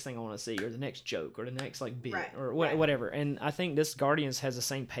away to the next thing I want to see, or the next joke, or the next like bit, or whatever. And I think this Guardians has the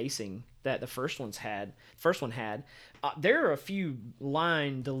same pacing that the first one had. There are a few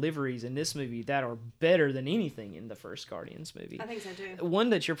line deliveries in this movie that are better than anything in the first Guardians movie. I think so too.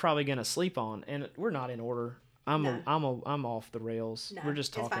 One that you're probably gonna sleep on, and we're not in order. I'm off the rails. No, We're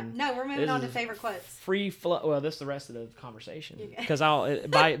just talking. Fine. No, we're moving on to favorite quotes. Free flow. Well, this is the rest of the conversation because I'll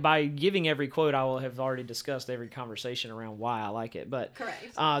by giving every quote, I will have already discussed every conversation around why I like it. But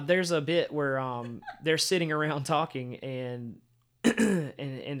correct. There's a bit where they're sitting around talking and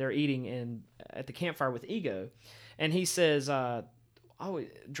they're eating and at the campfire with Ego, and he says,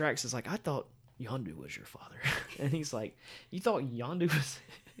 Drax is like, I thought Yondu was your father, and he's like, you thought Yondu was.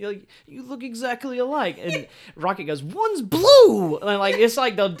 Like, you look exactly alike, and Rocket goes, "One's blue," and like it's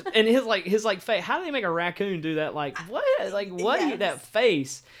like his face. How do they make a raccoon do that? Like what? Like what? Yes. That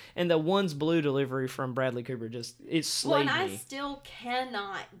face and the "one's blue" delivery from Bradley Cooper it slayed me. I still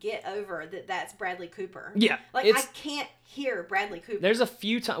cannot get over that. That's Bradley Cooper. Yeah, like I can't hear Bradley Cooper. There's a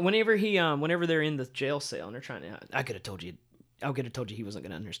few times whenever they're in the jail cell and they're trying to. I could have told you he wasn't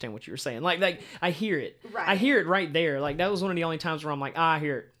going to understand what you were saying. Like I hear it. Right. I hear it right there. Like that was one of the only times where I'm like, I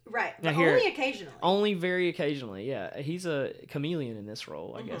hear it. Right. But only occasionally. Only very occasionally. Yeah. He's a chameleon in this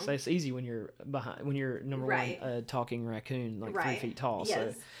role, I guess. It's easy when you're number one talking raccoon, like 3 feet tall.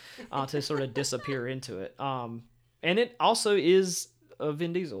 Yes. So to sort of disappear into it. And it also is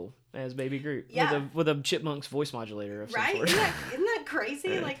Vin Diesel as Baby Groot with a chipmunk's voice modulator of some sort. Isn't that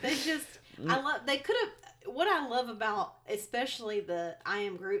crazy? Like they could have. What I love about especially the I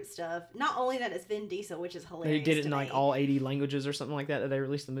Am Groot stuff, not only that it's Vin Diesel, which is hilarious. They did it in like all 80 languages or something like that they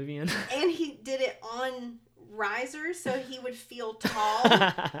released the movie in. And he did it on risers so he would feel tall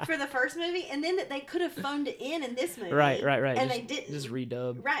for the first movie, and then that they could have phoned it in this movie. Right. And they didn't. Just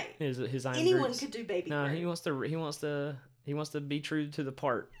redub. Right. His I Am Anyone Groot's. could do Baby Groot. No, he wants to be true to the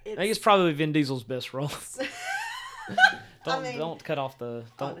part. I think it's probably Vin Diesel's best role. Don't cut off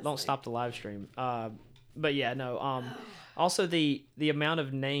don't stop the live stream. But yeah, no. Also, the amount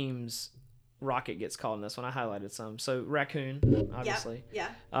of names Rocket gets called in this one, I highlighted some. So raccoon, obviously. Yeah.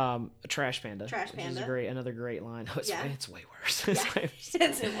 A trash panda. Trash panda. Which is another great line. Oh, it's way worse.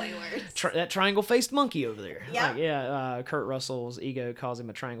 It's way worse. That triangle-faced monkey over there. Yeah. Kurt Russell's Ego calls him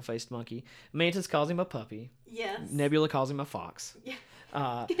a triangle-faced monkey. Mantis calls him a puppy. Yes. Nebula calls him a fox. Yeah.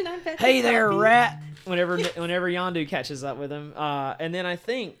 Hey there, rat! Whenever Yondu catches up with him. And then I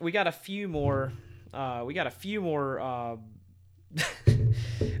think we got a few more. We get a few more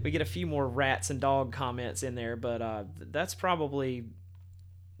rats and dog comments in there, but that's probably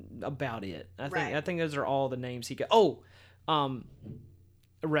about it. I think those are all the names he got.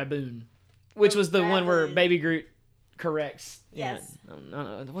 Raboon, which was the one where Baby Groot corrects. Yes.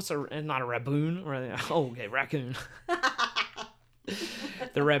 No, not a Raboon or okay, raccoon.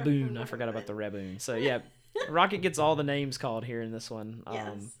 The Raboon. I forgot about the Raboon. So yeah, Rocket gets all the names called here in this one.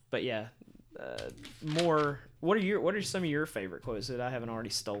 But yeah. What are some of your favorite quotes that I haven't already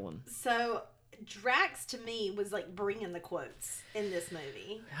stolen? So Drax to me was like bringing the quotes in this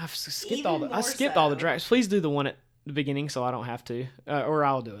movie. I've skipped all the Drax. Please do the one at the beginning so I don't have to, or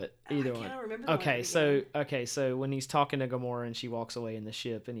I'll do it. Either one. Okay, so when he's talking to Gamora and she walks away in the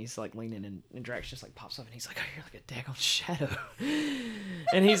ship and he's like leaning and Drax just like pops up and he's like, oh, you're like a daggone shadow.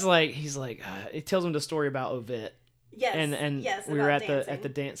 And he's like, it tells him the story about Ovette. Yes, and we were at the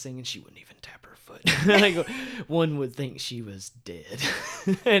dancing and she wouldn't even tap her foot. Like one would think she was dead.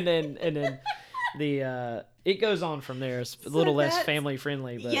 and then the it goes on from there. It's a little less family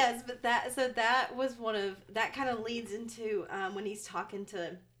friendly, but yes, but that was that kind of leads into when he's talking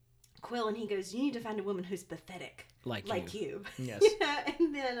to Quill and he goes, you need to find a woman who's pathetic like you. Yes.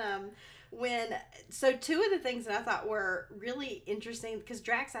 And then two of the things that I thought were really interesting, because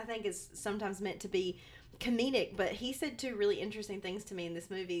Drax I think is sometimes meant to be comedic, but he said two really interesting things to me in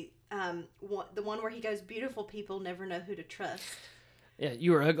this movie. The one where he goes, beautiful people never know who to trust. Yeah,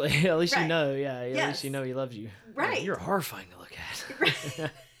 you were ugly. At least you know. Yeah, at least you know he loves you. Right. You're horrifying to look at. Right.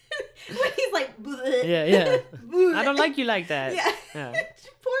 When he's like, bleh. Yeah. I don't like you like that. Yeah.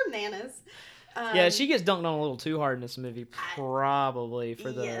 Poor Manus. Yeah, she gets dunked on a little too hard in this movie, probably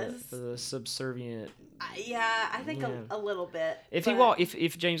for the subservient. I think a little bit.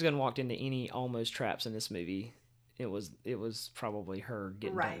 If James Gunn walked into any almost traps in this movie, it was probably her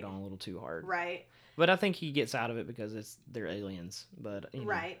getting dunked on a little too hard. Right. But I think he gets out of it because they're aliens. But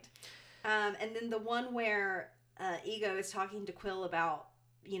right. And then the one where Ego is talking to Quill about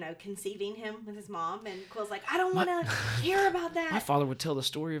conceiving him with his mom, and Quill's like, I don't want to hear about that. My father would tell the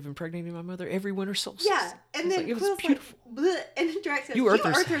story of impregnating my mother every winter solstice. Yeah, and then Quill's like, bleh, and Drax says, you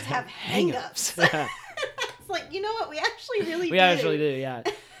Earthers have hang-ups. It's like, you know what? We actually really do. We actually do, yeah.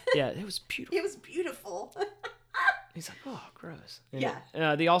 Yeah, it was beautiful. It was beautiful. He's like, oh, gross. And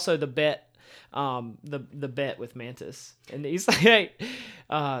yeah. The bet. The bet with Mantis, and he's like, hey,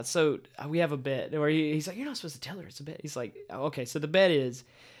 so we have a bet where he's like, you're not supposed to tell her it's a bet. He's like, okay, so the bet is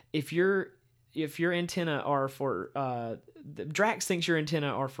if your antenna are for Drax thinks your antenna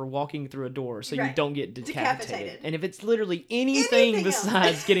are for walking through a door so you don't get decapitated. And if it's literally anything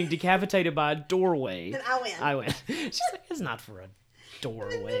besides getting decapitated by a doorway, then I win. She's like, it's not for a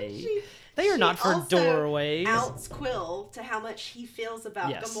doorway. They are not for doorways. Outs Quill to how much he feels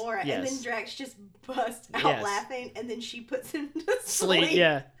about Gamora, and then Drax just busts out laughing, and then she puts him to sleep.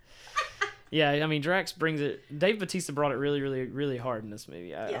 Yeah. Yeah, I mean, Drax brings it. Dave Bautista brought it really, really, really hard in this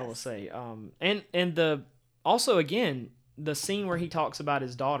movie. I will say. And the also again the scene where he talks about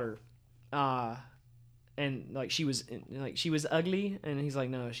his daughter, and like she was ugly, and he's like,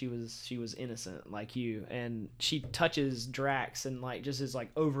 no, she was innocent like you, and she touches Drax and like just is like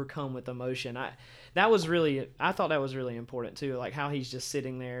overcome with emotion. I thought that was really important too, like how he's just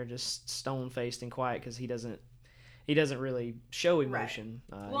sitting there just stone faced and quiet because he doesn't really show emotion.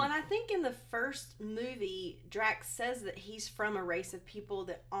 Right. Well, and I think in the first movie, Drax says that he's from a race of people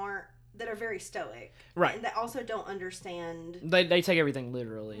that are very stoic, right, and that also don't understand. They take everything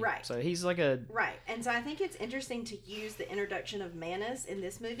literally, right? So he's like a right, and so I think it's interesting to use the introduction of Manus in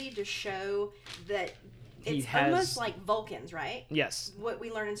this movie to show that it's almost like Vulcans, right? Yes. What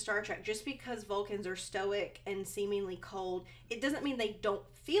we learn in Star Trek, just because Vulcans are stoic and seemingly cold, it doesn't mean they don't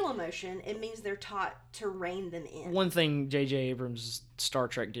feel emotion. It means they're taught to rein them in. One thing J.J. Abrams' Star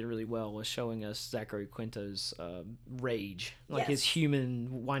Trek did really well was showing us Zachary Quinto's rage, like his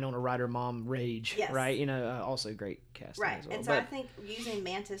human Winona Ryder mom rage, right? Also great casting as well. And so I think using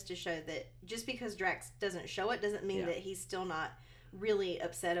Mantis to show that just because Drax doesn't show it doesn't mean that he's still not really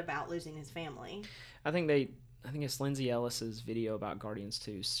upset about losing his family. I think it's Lindsay Ellis's video about Guardians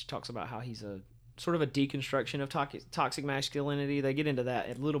 2. She talks about how he's a sort of a deconstruction of toxic masculinity. They get into that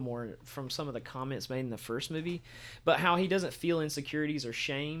a little more from some of the comments made in the first movie, but how he doesn't feel insecurities or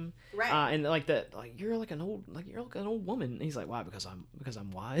shame, right? And like that, like you're like an old woman. And he's like, why? Because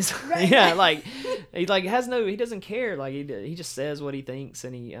I'm wise. Right. Yeah, like he he doesn't care. Like he just says what he thinks,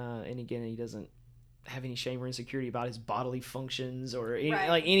 and he doesn't have any shame or insecurity about his bodily functions or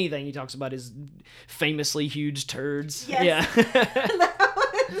like anything. He talks about his famously huge turds. Yes. Yeah.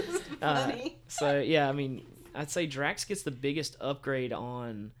 That was funny. So yeah, I mean, I'd say Drax gets the biggest upgrade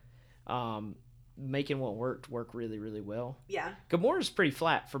on making what worked work really, really well. Yeah. Gamora's pretty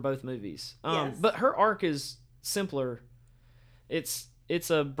flat for both movies. Yes. But her arc is simpler. It's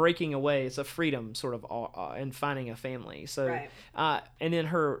a breaking away. It's a freedom sort of and finding a family. So, and then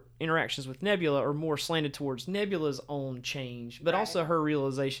her interactions with Nebula are more slanted towards Nebula's own change, but also her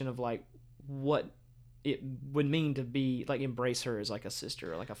realization of like what it would mean to be like embrace her as like a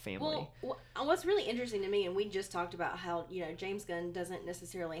sister or like a family. Well, what's really interesting to me, and we just talked about how James Gunn doesn't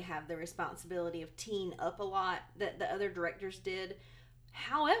necessarily have the responsibility of teeing up a lot that the other directors did.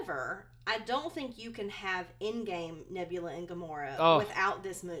 However, I don't think you can have in-game Nebula and Gamora without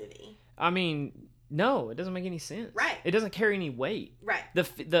this movie. I mean, no, it doesn't make any sense. Right. It doesn't carry any weight. Right.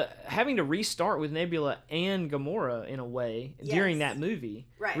 The having to restart with Nebula and Gamora in a way during that movie,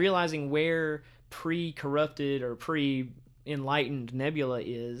 realizing where pre-corrupted or pre-enlightened Nebula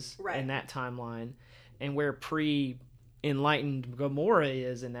is in that timeline, and where pre-enlightened Gamora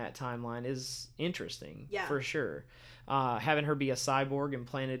is in that timeline is interesting, for sure. Having her be a cyborg and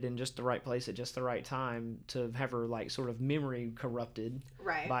planted in just the right place at just the right time to have her like sort of memory corrupted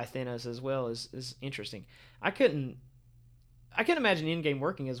by Thanos as well is interesting. I couldn't imagine Endgame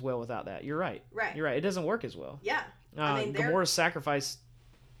working as well without that. You're right. You're right. It doesn't work as well. Yeah. Gamora's sacrifice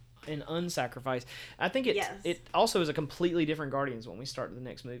and unsacrificed. I think it also is a completely different Guardians when we start the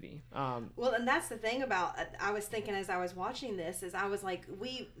next movie. Well, and that's the thing about, I was thinking as I was watching this, is I was like,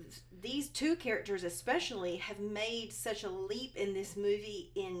 these two characters especially have made such a leap in this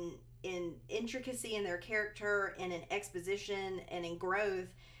movie in intricacy in their character and in exposition and in growth.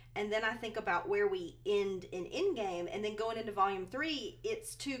 And then I think about where we end in Endgame, and then going into Volume 3,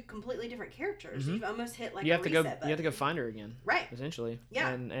 it's two completely different characters. Mm-hmm. You've almost hit like a reset button. You have to go find her again. Right. Essentially. Yeah.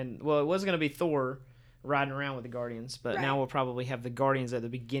 And well, it was going to be Thor riding around with the Guardians, but now we'll probably have the Guardians at the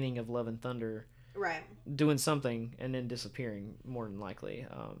beginning of Love and Thunder Right. Doing something and then disappearing, more than likely.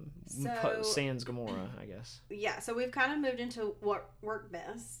 Sans Gamora, I guess. Yeah, so we've kind of moved into what worked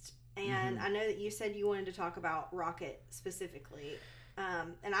best. And I know that you said you wanted to talk about Rocket specifically.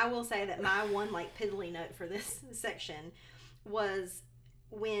 And I will say that my one, like, piddly note for this section was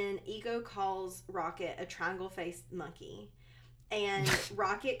when Ego calls Rocket a triangle-faced monkey. And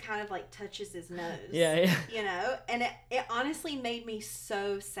Rocket kind of, like, touches his nose. Yeah. You know? And it honestly made me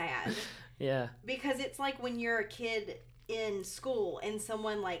so sad. Yeah. Because it's like when you're a kid in school and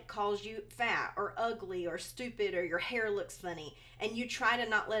someone, like, calls you fat or ugly or stupid or your hair looks funny, and you try to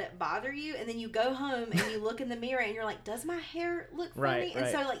not let it bother you, and then you go home and you look in the mirror and you're like, does my hair look funny? And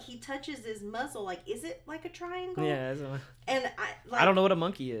so, like, he touches his muzzle, like, is it like a triangle? Yeah. And I don't know what a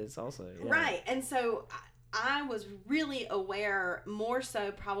monkey is also. Yeah. Right. And so I was really aware, more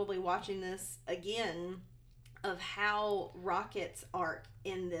so probably watching this again, of how Rocket's arc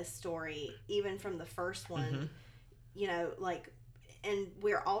in this story, even from the first one, you know, like, and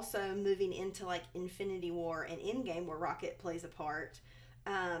we're also moving into, like, Infinity War and Endgame, where Rocket plays a part,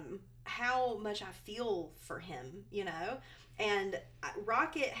 how much I feel for him, you know? And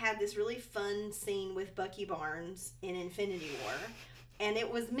Rocket had this really fun scene with Bucky Barnes in Infinity War. And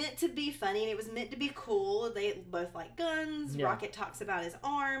it was meant to be funny, and it was meant to be cool. They both like guns. Yeah. Rocket talks about his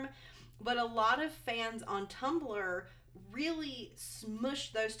arm. But a lot of fans on Tumblr really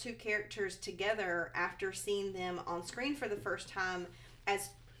smushed those two characters together after seeing them on screen for the first time as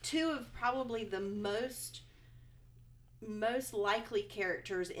two of probably the most likely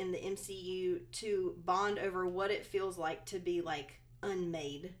characters in the MCU to bond over what it feels like to be, like,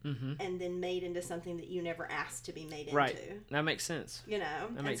 unmade and then made into something that you never asked to be made into. Right. That makes sense. You know?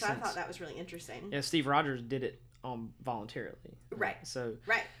 That makes sense. I thought that was really interesting. Yeah, Steve Rogers did it voluntarily. Right. So.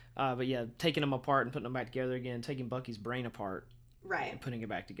 Right. But yeah, taking them apart and putting them back together again, taking Bucky's brain apart, right, and putting it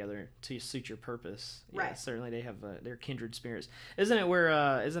back together to suit your purpose. Yeah, right. Certainly, they have their kindred spirits. Isn't that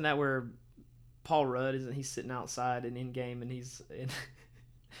where Paul Rudd isn't he sitting outside in Endgame and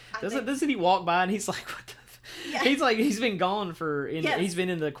doesn't he walk by and he's like, what the? Yeah. He's like, he's been gone he's been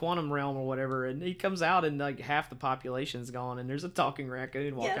in the quantum realm or whatever, and he comes out and, like, half the population's gone, and there's a talking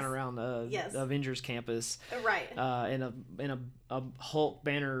raccoon walking around the Avengers campus, right? In a Hulk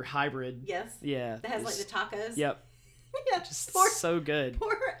Banner hybrid. Yes. Yeah. That has, like, the tacos. Yep. Yeah. Just so good.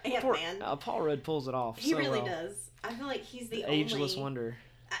 Poor Ant-Man. Paul Rudd pulls it off. He really does. I feel like he's the only ageless wonder.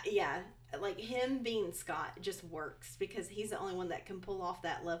 Yeah. Like, him being Scott just works because he's the only one that can pull off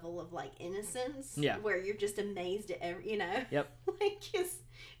that level of, like, innocence. Yeah. Where you're just amazed at every, you know? Yep. Like, his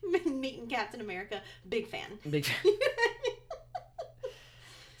meeting Captain America, big fan. Big fan.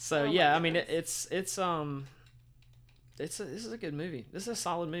 So, yeah, I mean, this is a good movie. This is a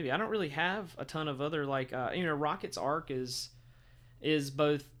solid movie. I don't really have a ton of other, like, Rocket's arc is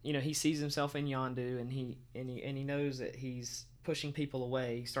both, you know, he sees himself in Yondu and he knows that he's pushing people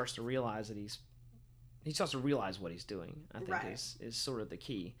away. He starts to realize that he starts to realize what he's doing, I think, right, is sort of the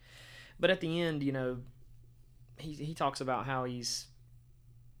key. But at the end, you know, he talks about how he's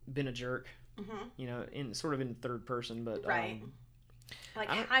been a jerk, you know, in third person, but right. Like,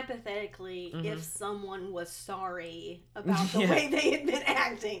 hypothetically, if someone was sorry about the way they had been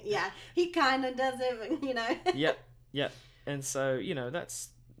acting, he kind of does it, you know. Yep. And so, you know,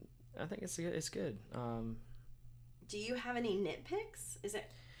 I think it's good. Do you have any nitpicks?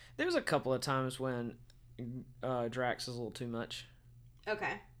 There was a couple of times when Drax is a little too much.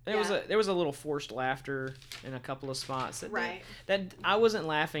 Okay. There was a little forced laughter in a couple of spots. That I wasn't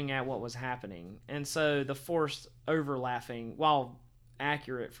laughing at what was happening, and so the forced over laughing, while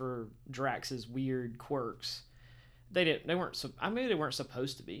accurate for Drax's weird quirks, they weren't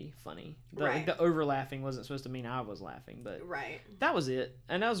supposed to be funny. The over laughing wasn't supposed to mean I was laughing, but that was it,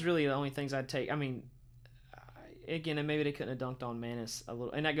 and that was really the only things I'd take. I mean, again, and maybe they couldn't have dunked on Mantis a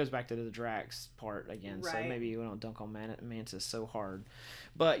little, and that goes back to the Drax part again. Right. So maybe we don't dunk on Mantis so hard,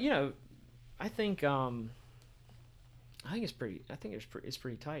 but you know, I think it's pretty. I think it's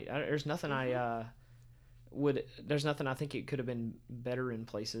pretty tight. There's nothing There's nothing I think it could have been better in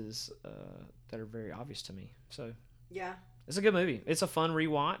places that are very obvious to me. So yeah, it's a good movie. It's a fun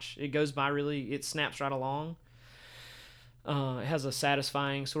rewatch. It goes by really. It snaps right along. It has a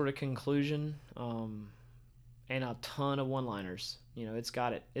satisfying sort of conclusion. And a ton of one-liners. You know, it's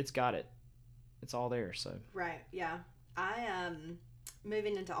got it. It's all there. So right, yeah. I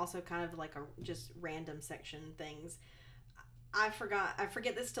moving into also kind of like a just random section things. I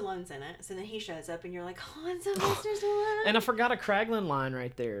forget that Stallone's in it. So then he shows up, and you're like, oh, it's Sylvester Stallone. And I forgot a Kraglin line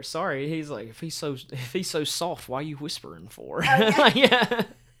right there. Sorry, he's like, if he's so soft, why are you whispering for? Oh, yeah.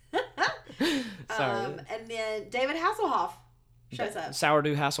 Yeah. Sorry. And then David Hasselhoff. Shows up.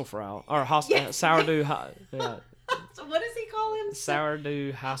 Sourdough Hasselfrau. Or Yes. Sourdough... yeah. So what does he call him?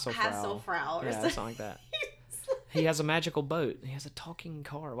 Sourdough Hasselfrau. Hasselfrau. Yeah, something like that. He has a magical boat. He has a talking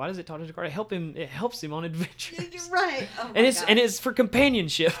car. Why does it talk to the car? It helps him on adventures. You're right. Oh my and it's for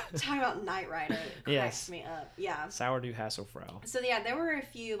companionship. Talking about Knight Rider. It cracks me up. Yeah. Sourdough Hasselfrau. So yeah, there were a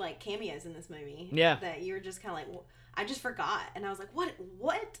few like cameos in this movie. Yeah. That you were just kind of like, I just forgot, and I was like,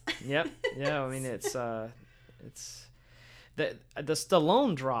 what? Yep. Yeah. I mean, it's the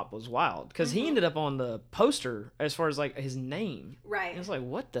Stallone drop was wild because he ended up on the poster as far as like his name. Right. It was like,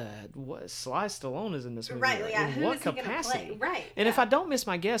 what Sly Stallone is in this movie? Right. Yeah. In who what is he capacity? Gonna play? Right. And if I don't miss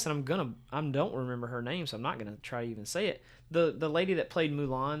my guess, and I don't remember her name, so I'm not gonna try to even say it. The lady that played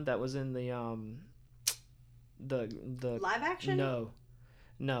Mulan that was in the live action.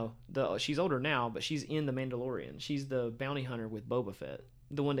 No. She's older now, but she's in The Mandalorian. She's the bounty hunter with Boba Fett.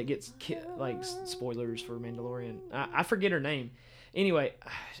 The one that gets like spoilers for Mandalorian. I forget her name. Anyway,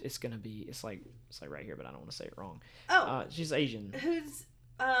 it's like right here, but I don't want to say it wrong. Oh, she's Asian. Who's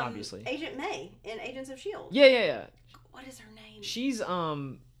obviously Agent May in Agents of S.H.I.E.L.D. Yeah. What is her name? She's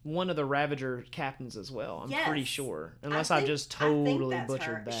one of the Ravager captains as well. I'm pretty sure, unless I just I think totally that's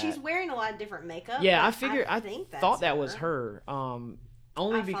butchered her. that. She's wearing a lot of different makeup. Yeah, I thought that her. was her.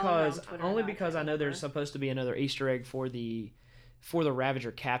 Only because I know there's supposed to be another Easter egg for the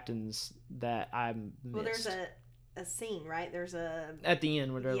Ravager captains that I missed. Well, there's a scene, right? There's a at the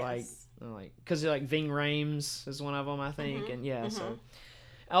end where they're like because like Ving Rhames is one of them, I think, and yeah. So,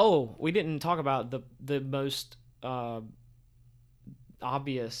 we didn't talk about the most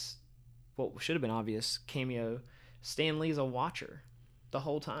obvious, what should have been obvious cameo. Stan Lee's a watcher the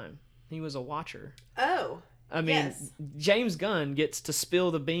whole time. He was a watcher. Oh. I mean, James Gunn gets to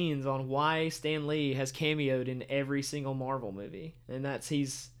spill the beans on why Stan Lee has cameoed in every single Marvel movie, and that's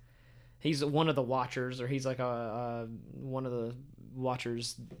he's one of the Watchers, or he's like one of the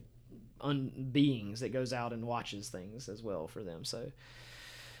Watchers beings that goes out and watches things as well for them. So,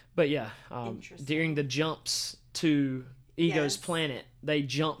 but yeah, during the jumps to Ego's planet, they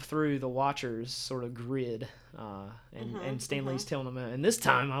jump through the Watchers sort of grid. And Stan Lee's telling them, and this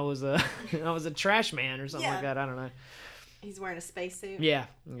time I was a trash man or something like that. I don't know. He's wearing a spacesuit. Yeah,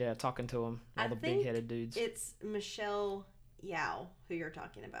 talking to him, all the big-headed dudes. It's Michelle Yeoh who you're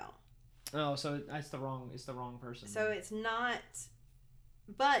talking about. Oh, so it's the wrong person. So it's not,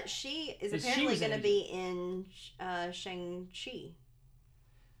 but she is apparently going to be in Shang-Chi.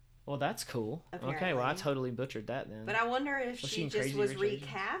 Well, that's cool. Apparently. Okay, well I totally butchered that then. But I wonder if she just was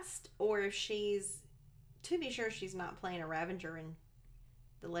recast, or if she's. To be sure, she's not playing a Ravager in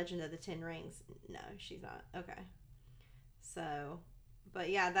The Legend of the Ten Rings. No, she's not. Okay. So, but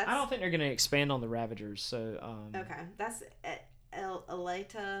yeah, that's... I don't think they're going to expand on the Ravagers, so... Okay, that's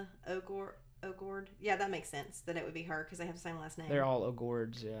Aleta Ogord. Yeah, that makes sense, that it would be her, because they have the same last name. They're all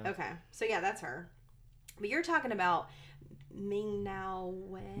Ogords, yeah. Okay, so yeah, that's her. But you're talking about Ming-Na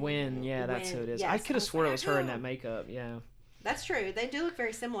Wen. Yeah, that's who it is. Yes, I could have swore it was her in that makeup, yeah. That's true. They do look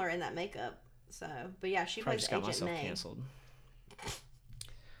very similar in that makeup. So, but yeah, she plays Agent May. Just got myself canceled.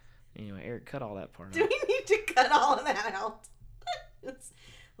 Anyway, Eric, cut all that part out. Do we need to cut all of that out? It's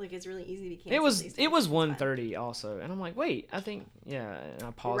really easy to be canceled. It was 1:30 also, and I'm like, wait, I think and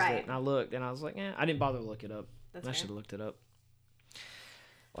I paused it and I looked and I was like, I didn't bother to look it up. I should have looked it up.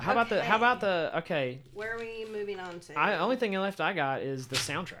 Well, how about the okay? Where are we moving on to? Only thing left I got is the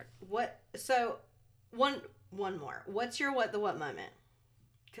soundtrack. What? So one more. What's your what moment?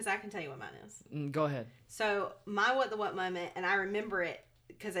 Because I can tell you what mine is. Go ahead. So my what moment, and I remember it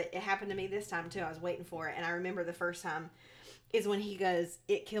because it happened to me this time too. I was waiting for it, and I remember the first time is when he goes,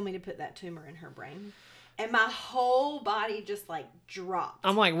 "It killed me to put that tumor in her brain," and my whole body just like dropped.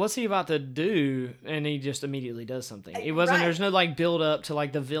 I'm like, what's he about to do? And he just immediately does something. It wasn't. Right. There's no like build up to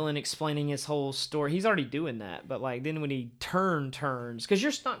like the villain explaining his whole story. He's already doing that, but like then when he turns, because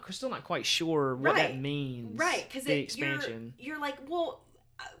you're still not quite sure what that means. Right? Because the expansion. You're like, well.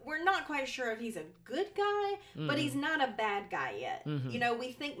 We're not quite sure if he's a good guy, but he's not a bad guy yet. Mm-hmm. You know,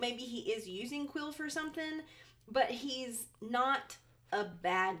 we think maybe he is using Quill for something, but he's not a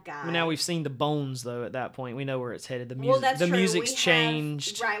bad guy. Now we've seen the bones, though. At that point, we know where it's headed. The music's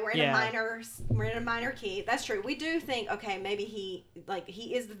changed. Right, we're in a minor key. That's true. We do think, okay, maybe he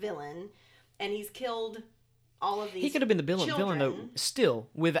is the villain, and he's killed all of these. He could have been the villain though, still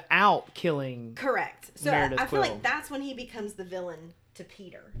without killing. Correct. So Meredith I feel Quill. Like that's when he becomes the villain. To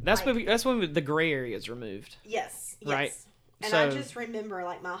Peter. That's when the gray area is removed. Yes. Right. And I just remember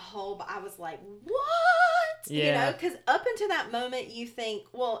like I was like, what? Yeah. You know, because up until that moment you think,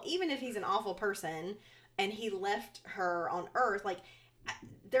 well, even if he's an awful person and he left her on Earth, like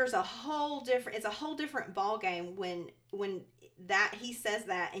it's a whole different ball game when that he says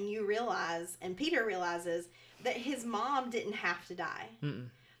that, and you realize, and Peter realizes that his mom didn't have to die. Mm-mm.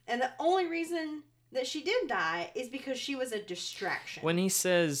 And the only reason that she did die is because she was a distraction. When he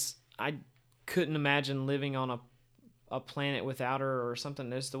says, I couldn't imagine living on a planet without her or something,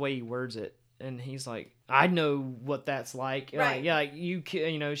 that's the way he words it. And he's like, I know what that's like. Right. Like, yeah, like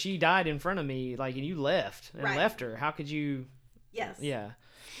you know, she died in front of me, like, and you left her. How could you? Yes. Yeah.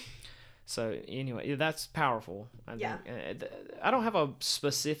 So anyway, that's powerful. I think. I don't have a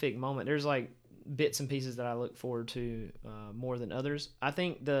specific moment. There's like bits and pieces that I look forward to more than others. I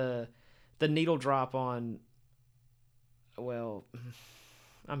think the needle drop on, well,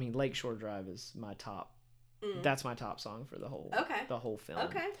 I mean, Lakeshore Drive is my top. That's my top song for the whole film.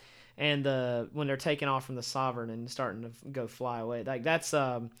 Okay. And when they're taking off from the Sovereign and starting to go fly away, like that's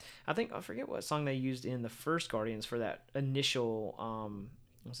I forget what song they used in the first Guardians for that initial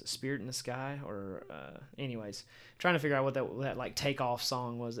was it Spirit in the Sky or anyways, trying to figure out what that like takeoff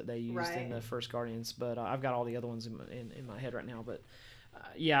song was that they used in the first Guardians, but I've got all the other ones in my head right now. But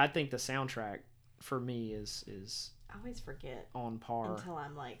yeah, I think the soundtrack for me is I always forget on par until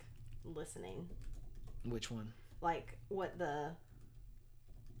I'm like listening. Which one? Like what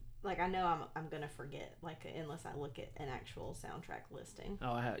I know I'm gonna forget, like, unless I look at an actual soundtrack listing.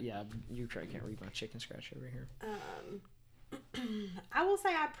 Oh, you can't read my chicken scratch over here. I will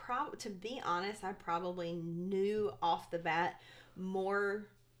say to be honest, I probably knew off the bat more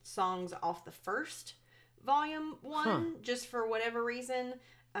songs off the first Volume 1, just for whatever reason.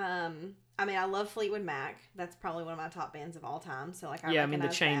 I mean, I love Fleetwood Mac. That's probably one of my top bands of all time. So, like, I mean, The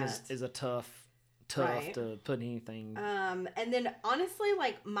Chain is a tough to put anything. And then honestly,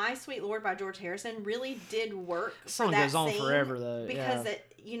 like My Sweet Lord by George Harrison really did work. The song goes on forever though, because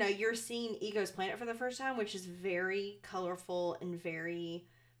you're seeing Ego's Planet for the first time, which is very colorful and very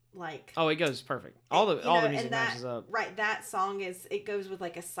like. Oh, it goes perfect. All the music matches up. Right, that song it goes with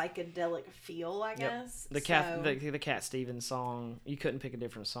like a psychedelic feel, I guess. The Cat Stevens song, you couldn't pick a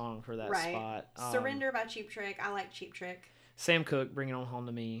different song for that spot. Surrender by Cheap Trick. I like Cheap Trick. Sam Cooke, Bring It On Home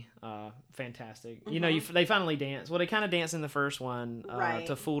to Me, fantastic. Mm-hmm. You know, they finally dance. Well, they kind of danced in the first one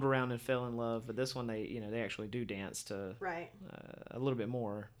to Fooled Around and Fell in Love, but this one they actually do dance to a little bit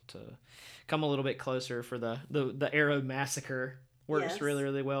more to come a little bit closer for the Arrow Massacre. Works really,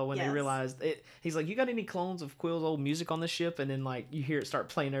 really well when they realized it. He's like, you got any clones of Quill's old music on the ship? And then like you hear it start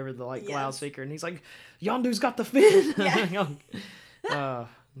playing over the loudspeaker, and he's like, Yondu's got the fin. Yeah.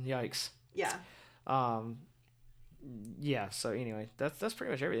 Yikes. Yeah. Yeah, so anyway, that's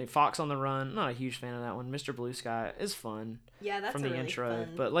pretty much everything. Fox on the Run, not a huge fan of that one. Mr. Blue Sky is fun. Yeah, that's from the really intro.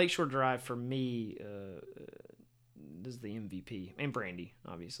 Fun. But Lakeshore Drive for me is the MVP, and Brandy,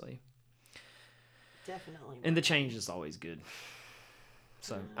 obviously. Definitely. And The Change is always good.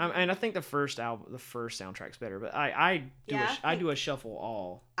 So I think the first soundtrack's better, but I do a shuffle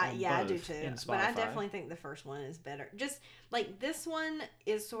all. I do too. But I definitely think the first one is better. Just like this one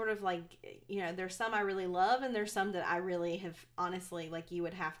is sort of like, there's some I really love, and there's some that I really have honestly, like, you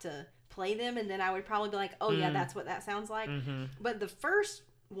would have to play them, and then I would probably be like, oh yeah, that's what that sounds like. Mm-hmm. But the first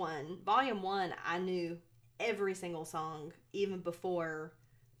one, Volume 1, I knew every single song even before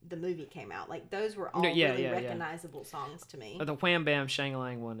the movie came out. Like, those were all really recognizable songs to me. The Wham Bam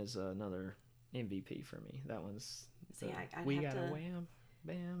Shang-a-Lang one is another MVP for me. That one's We Got a Wham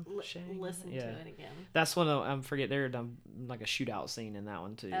Bam Shang. Listen to it again. That's one of I forget they're done like a shootout scene in that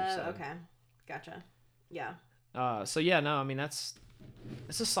one too. Okay, gotcha. Yeah. So yeah, no, I mean it's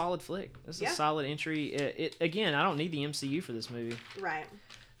a solid flick. It's a solid entry. It again, I don't need the MCU for this movie. Right.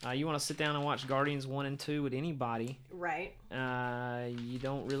 You want to sit down and watch Guardians 1 and 2 with anybody. Right. You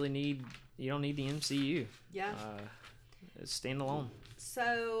don't need the MCU. Yeah. It's standalone.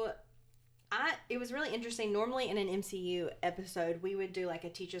 So, it was really interesting. Normally in an MCU episode, we would do like a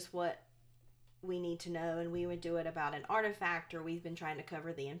teach us what we need to know, and we would do it about an artifact, or we've been trying to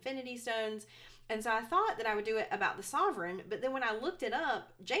cover the Infinity Stones. And so I thought that I would do it about the Sovereign, but then when I looked it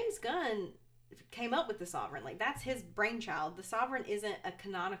up, James Gunn came up with the Sovereign. Like, that's his brainchild. The Sovereign isn't a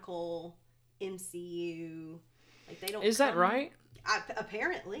canonical MCU. Like, they don't. Is that right?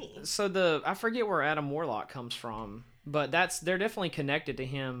 Apparently. So I forget where Adam Warlock comes from, but they're definitely connected to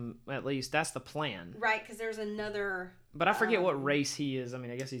him. At least that's the plan. Right, because there's another. But I forget what race he is. I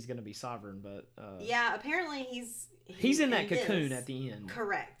mean, I guess he's going to be Sovereign, but. Yeah, apparently he's in that cocoon at the end.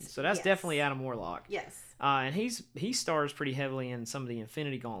 Correct. So that's definitely Adam Warlock. Yes. And he stars pretty heavily in some of the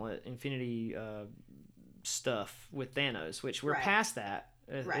Infinity stuff with Thanos, which we're past that.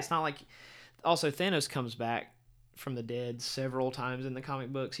 It's not like. Also, Thanos comes back from the dead several times in the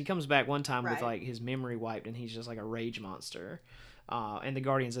comic books. He comes back one time with like his memory wiped, and he's just like a rage monster. And the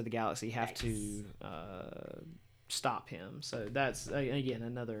Guardians of the Galaxy have to stop him. So that's again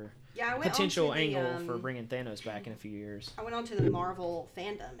another potential angle for bringing Thanos back in a few years. I went on to the Marvel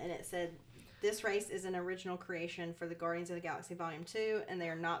fandom, and it said this race is an original creation for the Guardians of the Galaxy Volume 2, and they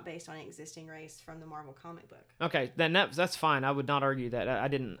are not based on an existing race from the Marvel comic book. Okay, then that's fine. I would not argue that.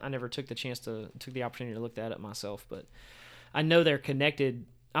 I never took the opportunity to look that up myself, but I know they're connected.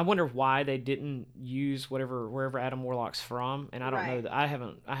 I wonder why they didn't use wherever Adam Warlock's from, and I don't know that I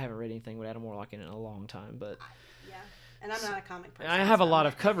haven't read anything with Adam Warlock in a long time, but yeah, and I'm not a comic person. I have a lot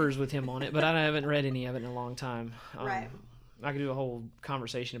of covers with him on it, but I haven't read any of it in a long time. Right. I could do a whole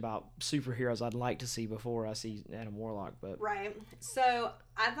conversation about superheroes I'd like to see before I see Adam Warlock, but right. So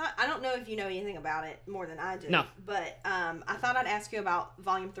I don't know if you know anything about it more than I do. No. But I thought I'd ask you about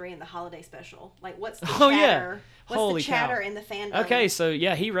Volume 3 and the holiday special. Like, what's the chatter? Yeah. What's Holy the chatter cow. in the fandom? Okay, so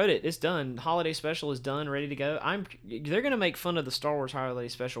yeah, he wrote it. It's done. Holiday special is done, ready to go. They're gonna make fun of the Star Wars holiday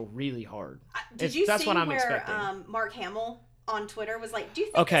special really hard. Did you that's see what I'm where expecting. Mark Hamill on Twitter was like, "Do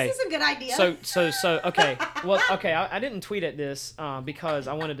you think this is a good idea?" So okay. Well, okay. I didn't tweet at this because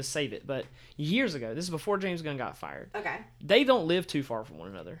I wanted to save it, but years ago, this is before James Gunn got fired. Okay. They don't live too far from one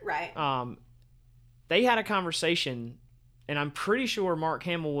another. Right. They had a conversation, and I'm pretty sure Mark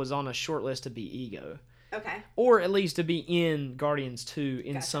Hamill was on a short list to be Ego. Okay. Or at least to be in Guardians 2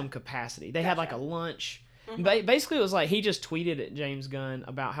 in some capacity. They had like a lunch. Mm-hmm. Basically, it was like he just tweeted at James Gunn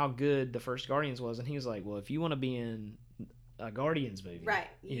about how good the first Guardians was, and he was like, "Well, if you want to be in a Guardians movie, right?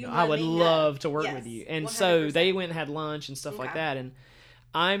 I would love to work with you." And 100%. So they went and had lunch and stuff like that. And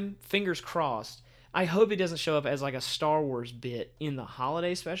I'm fingers crossed. I hope he doesn't show up as like a Star Wars bit in the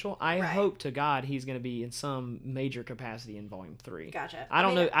holiday special. I hope to God he's going to be in some major capacity in Volume 3. Gotcha. I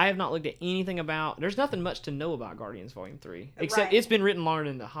don't know. I have not looked at anything about. There's nothing much to know about Guardians Volume 3 except it's been written longer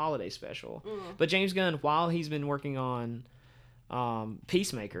than the holiday special. But James Gunn, while he's been working on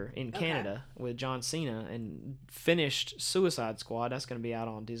Peacemaker in Canada with John Cena and finished Suicide Squad, that's going to be out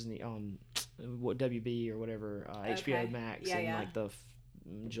on Disney on WB or whatever HBO Max in like the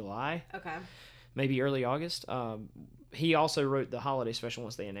July. Okay. Maybe early August. He also wrote the holiday special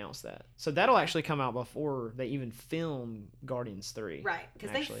once they announced that. So that'll actually come out before they even film Guardians 3. Right,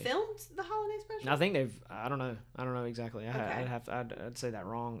 because they filmed the holiday special? I think they've... I don't know exactly. I'd say that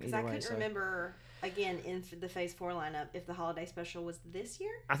wrong either way. Because I couldn't remember, again, in the Phase 4 lineup, if the holiday special was this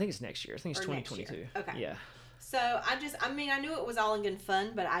year? I think it's next year. I think it's 2022. Okay. Yeah. So I knew it was all in good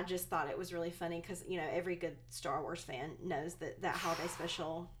fun, but I just thought it was really funny because, every good Star Wars fan knows that holiday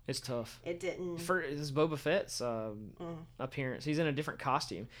special. It's tough. It didn't. This is Boba Fett's appearance. He's in a different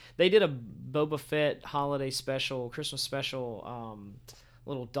costume. They did a Boba Fett holiday special, Christmas special,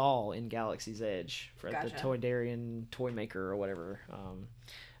 little doll in Galaxy's Edge for the Toydarian toy maker or whatever.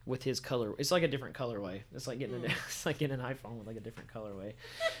 With his color, it's like a different colorway. It's like getting it's like getting an iPhone with like a different colorway,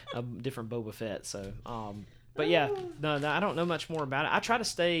 a different Boba Fett. So, but yeah, no, I don't know much more about it. I try to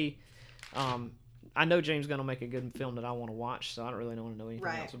stay. I know James Gunn will make a good film that I want to watch, so I don't really want to know anything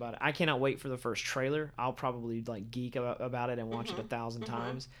else about it. I cannot wait for the first trailer. I'll probably like geek about it and watch it 1,000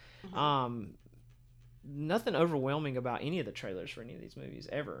 times. Nothing overwhelming about any of the trailers for any of these movies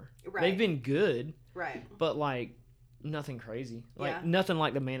ever. Right. They've been good, right? But like nothing crazy, like nothing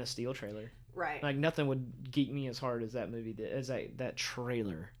like the Man of Steel trailer. Right. Like nothing would geek me as hard as that movie did, as that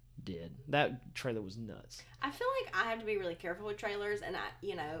trailer did. That trailer was nuts. I feel like I have to be really careful with trailers, and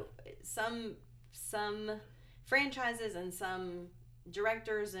some franchises and some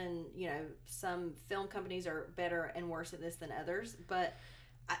directors and some film companies are better and worse at this than others. But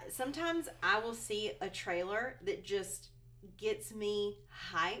sometimes I will see a trailer that just gets me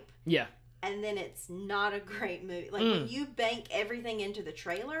hype. Yeah. And then it's not a great movie. Like when you bank everything into the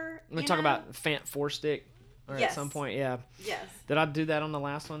trailer. We're talking about Fant 4-Stick at some point. Yeah. Yes. Did I do that on the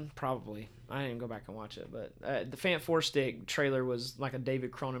last one? Probably. I didn't even go back and watch it. But the Fant 4-Stick trailer was like a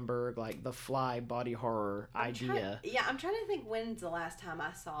David Cronenberg, like the Fly body horror idea. I'm trying to think when's the last time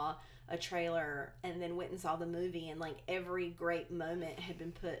I saw a trailer and then went and saw the movie and like every great moment had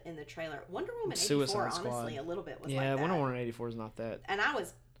been put in the trailer. Wonder Woman 84 Suicide Squad. Honestly a little bit was like that. Yeah, Wonder Woman 84 is not that. And I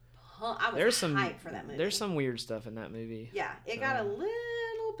was hyped for that movie. There's some weird stuff in that movie. Yeah, it got a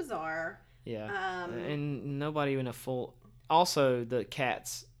little bizarre. Yeah, and nobody even a full. Also, the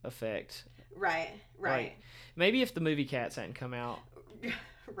Cats effect. Right. Like, maybe if the movie Cats hadn't come out.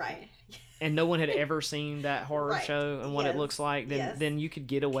 Right. And no one had ever seen that horror show and what it looks like, then you could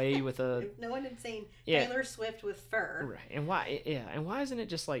get away with a. If no one had seen Taylor Swift with fur. Right. And why? Yeah. And why isn't it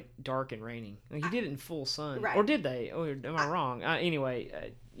just like dark and raining? Like, you did it in full sun. Right. Or did they? Or am I wrong?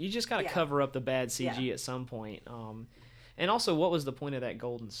 Anyway, you just got to cover up the bad CG at some point. And also, what was the point of that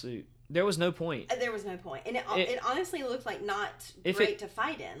golden suit? There was no point. There was no point. And it honestly looked like not great to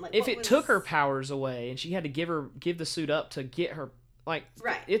fight in. Like, if it took her powers away and she had to give the suit up to get her, like,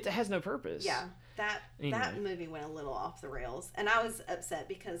 right. It has no purpose. Yeah. That movie went a little off the rails. And I was upset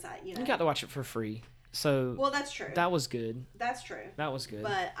because You got to watch it for free. So. Well, that's true. That was good. That's true. That was good.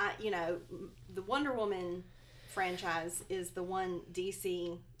 But, the Wonder Woman franchise is the one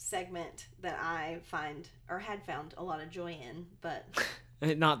DC segment that I find, or had found, a lot of joy in, but...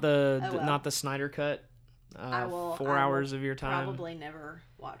 Not the Snyder cut. 4 hours of your time. Probably never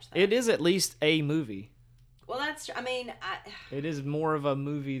watch that. It is at least a movie. Well, that's. I mean, it is more of a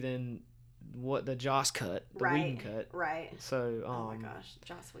movie than what the Joss cut, the Whedon cut. Right. So. Oh my gosh,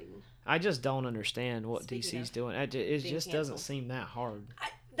 Joss Whedon. I just don't understand what DC's doing. It just doesn't seem that hard.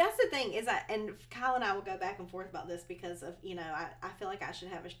 That's the thing and Kyle and I will go back and forth about this because of I feel like I should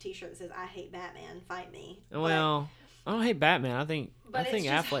have a T-shirt that says "I hate Batman, fight me." Well. I don't hate Batman. I think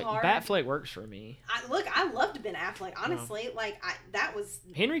Batfleck works for me. I loved Ben Affleck. Honestly, that was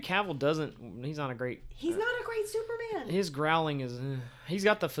Henry Cavill doesn't. He's not a great. He's not a great Superman. His growling is. He's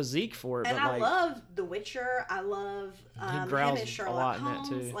got the physique for it. And but I love The Witcher. I love he growls him and Sherlock a lot Holmes.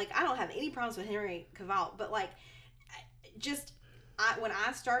 in that too. Like I don't have any problems with Henry Cavill, but when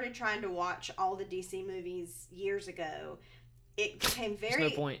I started trying to watch all the DC movies years ago. It became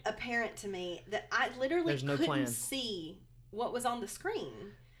very apparent to me that I literally couldn't see what was on the screen.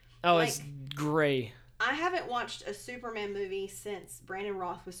 Oh, it's gray. I haven't watched a Superman movie since Brandon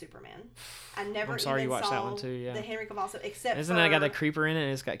Roth was Superman. I never you watched that one too, yeah. The Henry Cavill, except Isn't that got the creeper in it?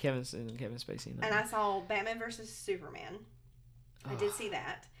 And it's got Kevin Spacey in it. And I saw Batman vs. Superman. I did see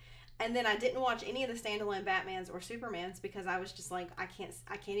that. And then I didn't watch any of the standalone Batmans or Supermans because I was just like, I can't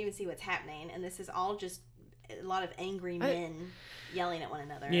even see what's happening. And this is all just a lot of angry men yelling at one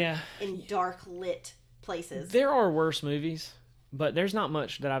another in dark lit places. There are worse movies, but there's not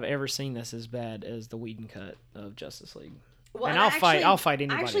much that I've ever seen that's as bad as the Whedon cut of Justice League. Well, and I'll fight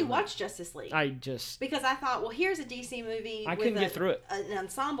anybody. I actually watched Justice League. Because I thought, well, here's a DC movie couldn't get through it. An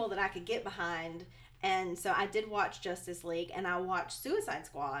ensemble that I could get behind. And so I did watch Justice League, and I watched Suicide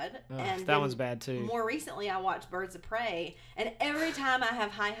Squad. And that one's bad, too. More recently, I watched Birds of Prey. And every time I have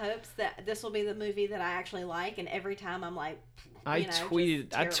high hopes that this will be the movie that I actually like, and every time I'm like, I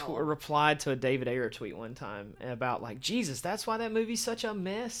replied to a David Ayer tweet one time about, like, Jesus, that's why that movie's such a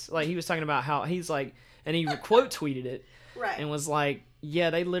mess. Like, he was talking about how he's like, and he quote tweeted it. Right. And was like,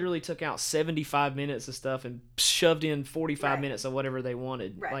 yeah, they literally took out 75 minutes of stuff and shoved in 45 minutes of whatever they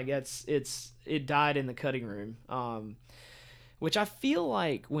wanted. Right. Like it died in the cutting room. Which I feel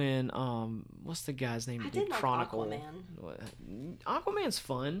like when what's the guy's name? I did like Chronicle. Aquaman's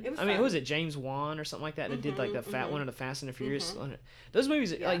fun. Was it James Wan or something like that that did like the one of the Fast and the Furious? Those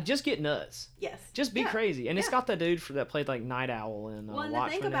movies like just get nuts. Yes. Just be crazy. And it's got the dude that played like Night Owl and and the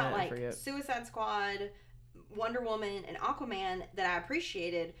thing about like Suicide Squad, Wonder Woman, and Aquaman that I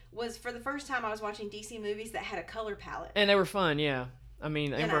appreciated was for the first time I was watching DC movies that had a color palette. And they were fun, yeah. I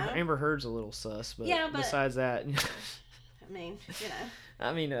mean, Amber Heard's a little sus, but besides that...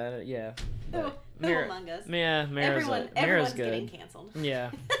 I mean, yeah. Who among us? Yeah, everyone's good. Getting canceled.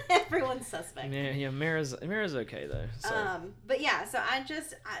 Yeah. Everyone's suspect. Yeah, Mara's okay, though. So. But yeah, so I've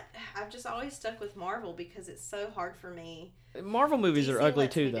just always stuck with Marvel because it's so hard for me. Marvel movies are ugly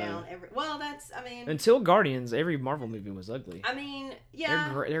too, though. Until Guardians, every Marvel movie was ugly. I mean,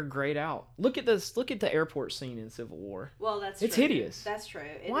 yeah, they're grayed out. Look at this. Look at the airport scene in Civil War. Well, it's true. Hideous. That's true.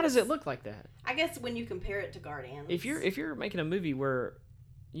 Why does it look like that? I guess when you compare it to Guardians, if you're making a movie where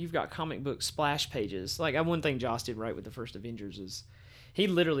you've got comic book splash pages, like one thing Joss did right with the first Avengers is he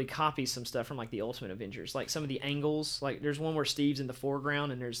literally copies some stuff from like the Ultimate Avengers, like some of the angles. Like there's one where Steve's in the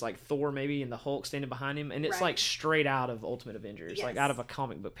foreground and there's like Thor maybe and the Hulk standing behind him, and it's like straight out of Ultimate Avengers, like out of a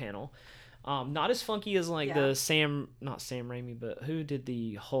comic book panel. Not as funky as like the not Sam Raimi, but who did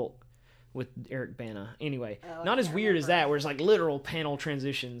the Hulk with Eric Bana? Anyway, not as weird as that, where it's like literal panel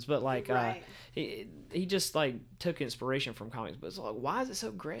transitions, but like he just like took inspiration from comics. But it's like, why is it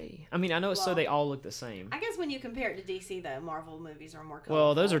so gray? I mean, I know it's so they all look the same. I guess when you compare it to DC, though, Marvel movies are more colorful.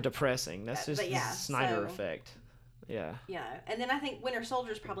 Well, those are depressing. That's just the Snyder effect. Yeah. Yeah, and then I think Winter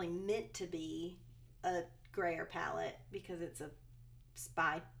Soldier is probably meant to be a grayer palette because it's a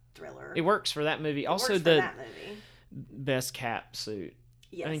spy thriller. It works for that movie. Also, that movie. Best Cap suit.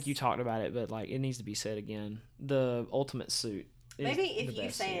 Yes. I think you talked about it, but like it needs to be said again. The ultimate suit. Maybe if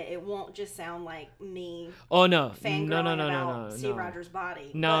you say it, it won't just sound like me. Oh no! No! Steve Rogers' body.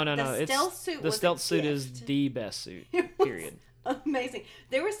 No. The stealth suit is the best suit. Period. Amazing.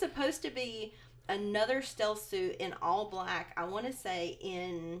 There was supposed to be another stealth suit in all black. I want to say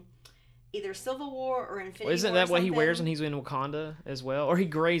in either Civil War or Infinity War. Isn't that what he wears when he's in Wakanda as well? Or he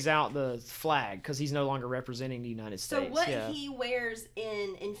grays out the flag because he's no longer representing the United States. So what he wears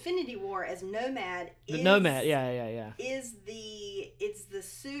in Infinity War as Nomad is... The Nomad, yeah. It's the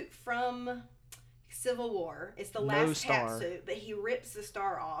suit from Civil War. It's the last hat suit, but he rips the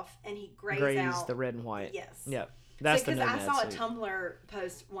star off and he grays out the red and white. Yes. Yep. That's the Nomad Because I saw suit. a Tumblr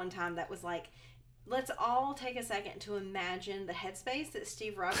post one time that was like, let's all take a second to imagine the headspace that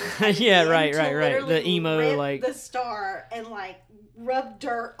Steve Rogers had right. The emo, rip like the star and like rub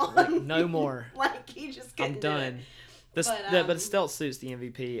dirt on. No more. Like he just couldn't. I'm done. Do it. But stealth suit's the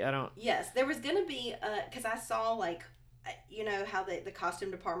MVP. I don't. Yes, there was gonna be because I saw like, you know how the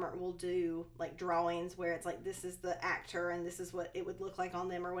costume department will do like drawings where it's like this is the actor and this is what it would look like on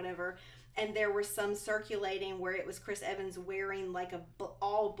them or whatever. And there were some circulating where it was Chris Evans wearing like a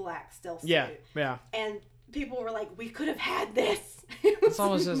all black stealth suit. Yeah. And people were like, "We could have had this." It's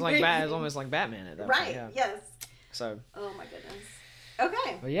almost like Batman at that point. Right. Yeah. Yes. So. Oh my goodness.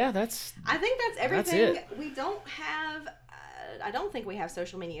 Okay. But yeah, I think that's everything. That's it. We don't have. I don't think we have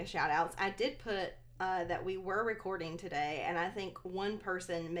social media shout outs. I did put that we were recording today, and I think one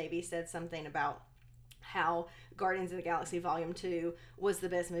person maybe said something about how Guardians of the Galaxy Volume 2 was the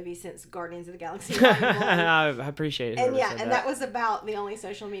best movie since Guardians of the Galaxy Volume 1. I appreciate it. And that was about the only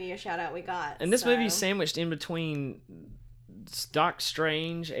social media shout out we got. And this movie's sandwiched in between Doc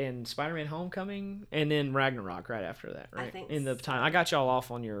Strange and Spider-Man Homecoming and then Ragnarok right after that, right? I think in the time. I got y'all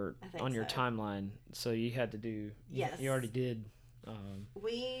off on your so. timeline, so you had to do Yes. You already did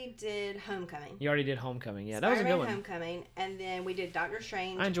we did Homecoming. You already did Homecoming. Yeah, Spider-Man that was a good one. Homecoming, and then we did Doctor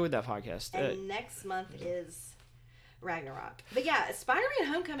Strange. I enjoyed that podcast. And next month is Ragnarok. But yeah,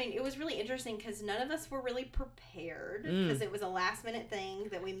 Spider-Man Homecoming, it was really interesting because none of us were really prepared because it was a last minute thing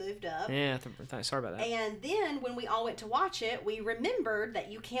that we moved up. Yeah, sorry about that. And then when we all went to watch it, we remembered that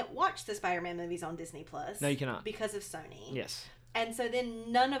you can't watch the Spider-Man movies on Disney Plus. No, you cannot. Because of Sony. Yes. And so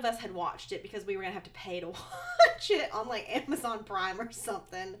then none of us had watched it because we were going to have to pay to watch it on like Amazon Prime or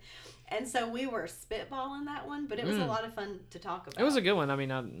something. And so we were spitballing that one, but it was a lot of fun to talk about. It was a good one. I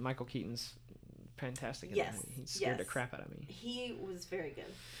mean, Michael Keaton's fantastic. Yes. He scared the crap out of me. He was very good.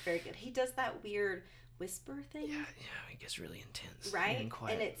 Very good. He does that weird whisper thing. Yeah, it gets really intense. Right? And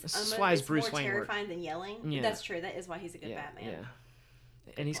quiet. And it's why it's Bruce more Wayne terrifying than yelling. Yeah. That's true. That is why he's a good Batman.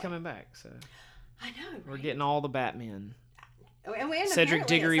 Yeah. And he's coming back, so. I know, right? We're getting all the Batman. And Cedric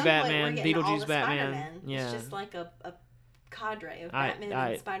Diggory Batman, Beetlejuice Batman. Yeah. It's just like a cadre of Batman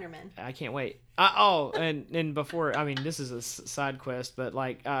and Spider-Man. I can't wait. And before, I mean, this is a side quest, but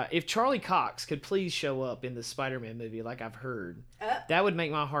like, if Charlie Cox could please show up in the Spider-Man movie, like I've heard, that would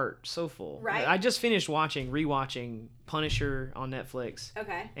make my heart so full. Right. I just finished rewatching Punisher on Netflix.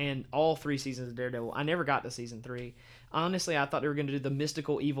 Okay. And all 3 seasons of Daredevil. I never got to season 3. Honestly, I thought they were going to do the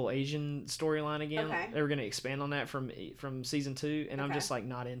mystical evil Asian storyline again. Okay. They were going to expand on that from season 2, and I'm just like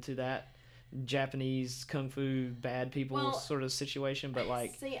not into that Japanese kung fu bad people sort of situation. But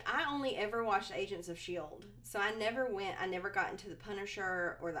like, see, I only ever watched Agents of S.H.I.E.L.D., so I never got into the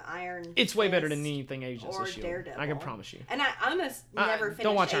Punisher or the Iron. It's way better than anything Agents of S.H.I.E.L.D. Daredevil. I can promise you. And I almost never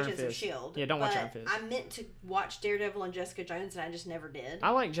finished Agents of S.H.I.E.L.D. Yeah, don't watch Iron Fist. I meant to watch Daredevil and Jessica Jones, and I just never did. I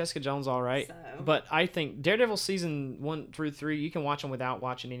like Jessica Jones all right, but I think Daredevil season 1 through 3, you can watch them without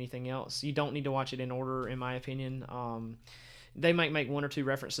watching anything else. You don't need to watch it in order, in my opinion. They might make 1 or 2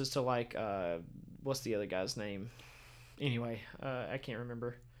 references to like, what's the other guy's name? Anyway, I can't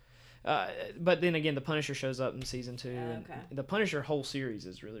remember. But then again, the Punisher shows up in season 2. And the Punisher whole series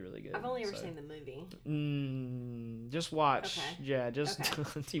is really, really good. I've only ever seen the movie. Just watch. Okay. Yeah, just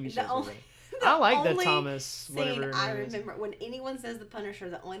TV shows. The I like only that Thomas. Whatever. I remember when anyone says the Punisher,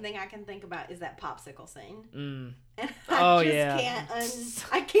 the only thing I can think about is that popsicle scene. And I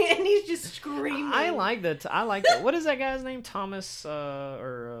can't. And he's just screaming. I like that. What is that guy's name? Thomas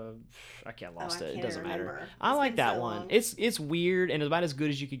I can't lost it. It doesn't matter. I like that one. Long. It's weird and about as good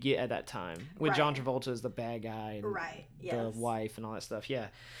as you could get at that time with John Travolta as the bad guy and the wife and all that stuff. Yeah.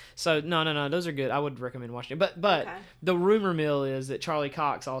 So no, those are good. I would recommend watching it. But the rumor mill is that Charlie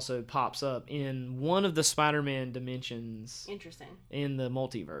Cox also pops up in one of the Spider-Man dimensions. Interesting. In the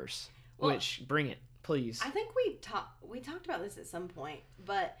multiverse. Which bring it, please. I think we talked about this at some point,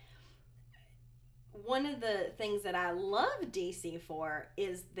 but one of the things that I love DC for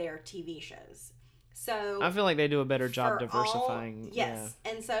is their TV shows. So I feel like they do a better job diversifying. Yes.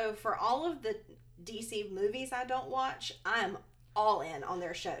 Yeah. And so for all of the DC movies I don't watch, I'm all in on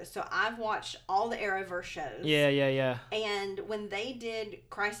their shows. So I've watched all the Arrowverse shows. Yeah. And when they did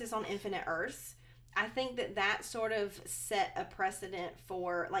Crisis on Infinite Earths, I think that sort of set a precedent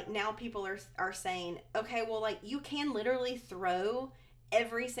for, like, now people are saying, okay, well, like, you can literally throw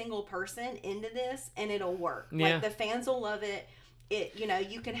every single person into this and it'll work. Yeah. Like, the fans will love it.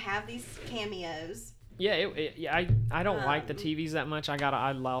 You can have these cameos. Yeah, I don't like the TVs that much.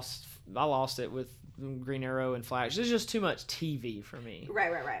 I lost it with Green Arrow and Flash. There's just too much TV for me.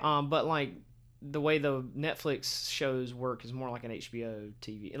 Right. But like the way the Netflix shows work is more like an HBO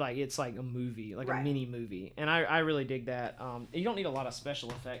TV. Like, it's like a movie, like a mini movie. And I really dig that. You don't need a lot of special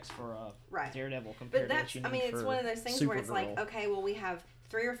effects for Daredevil compared to what you need it's one of those things where it's like, okay, well, we have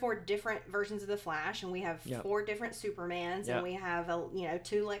 3 or 4 different versions of the Flash, and we have 4 different Supermans, and we have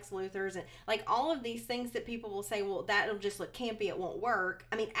 2 Lex Luthors, and like all of these things that people will say, well, that'll just look campy, it won't work.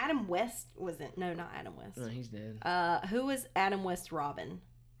 I mean, Adam West wasn't. No, not Adam West. No, he's dead. Who was Adam West Robin?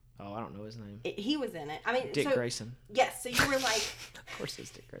 Oh, I don't know his name. He was in it. I mean, Dick Grayson. Yes, so you were like... Of course it's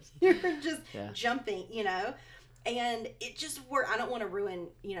Dick Grayson. You were just jumping, and it just worked. I don't want to ruin,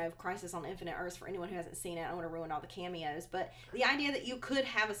 Crisis on Infinite Earths for anyone who hasn't seen it. I don't want to ruin all the cameos, but the idea that you could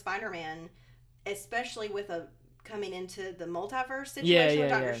have a Spider-Man, especially with coming into the multiverse situation with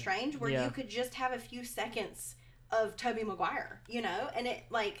Doctor Strange, where you could just have a few seconds of Tobey Maguire, and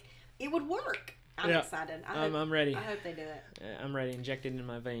it would work. I'm excited. I'm ready. I hope they do it. I'm ready. Injected in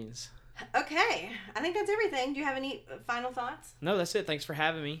my veins. Okay. I think that's everything. Do you have any final thoughts? No, that's it. Thanks for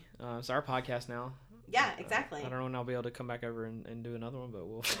having me. It's our podcast now. Yeah, exactly. I don't know when I'll be able to come back over and do another one, but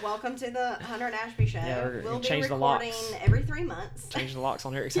we'll... Welcome to the Hunter and Ashby Show. Yeah, we'll be recording every 3 months. Change the locks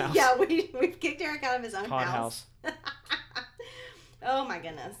on Eric's house. Yeah, we've kicked Eric out of his own house. Oh my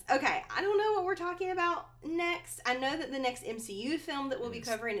goodness. Okay, I don't know what we're talking about next. I know that the next MCU film that we'll be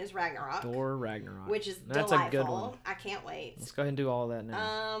covering is Ragnarok. Thor Ragnarok. Which is That's delightful. A good one. I can't wait. Let's go ahead and do all of that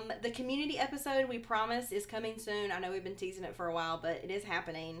now. The Community episode, we promise, is coming soon. I know we've been teasing it for a while, but it is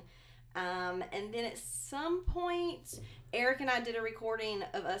happening. And then at some point, Eric and I did a recording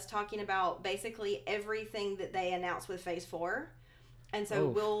of us talking about basically everything that they announced with Phase 4. And so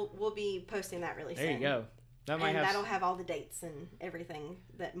we'll be posting that really soon. There you go. That'll have all the dates and everything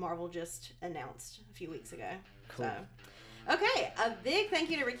that Marvel just announced a few weeks ago. Cool. So, okay, a big thank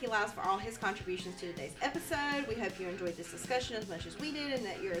you to Ricky Lyles for all his contributions to today's episode. We hope you enjoyed this discussion as much as we did, and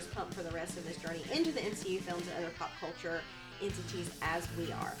that you're as pumped for the rest of this journey into the MCU films and other pop culture entities as we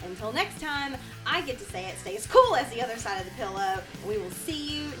are. Until next time, I get to say it, stay as cool as the other side of the pillow, and we will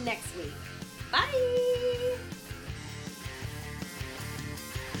see you next week. Bye!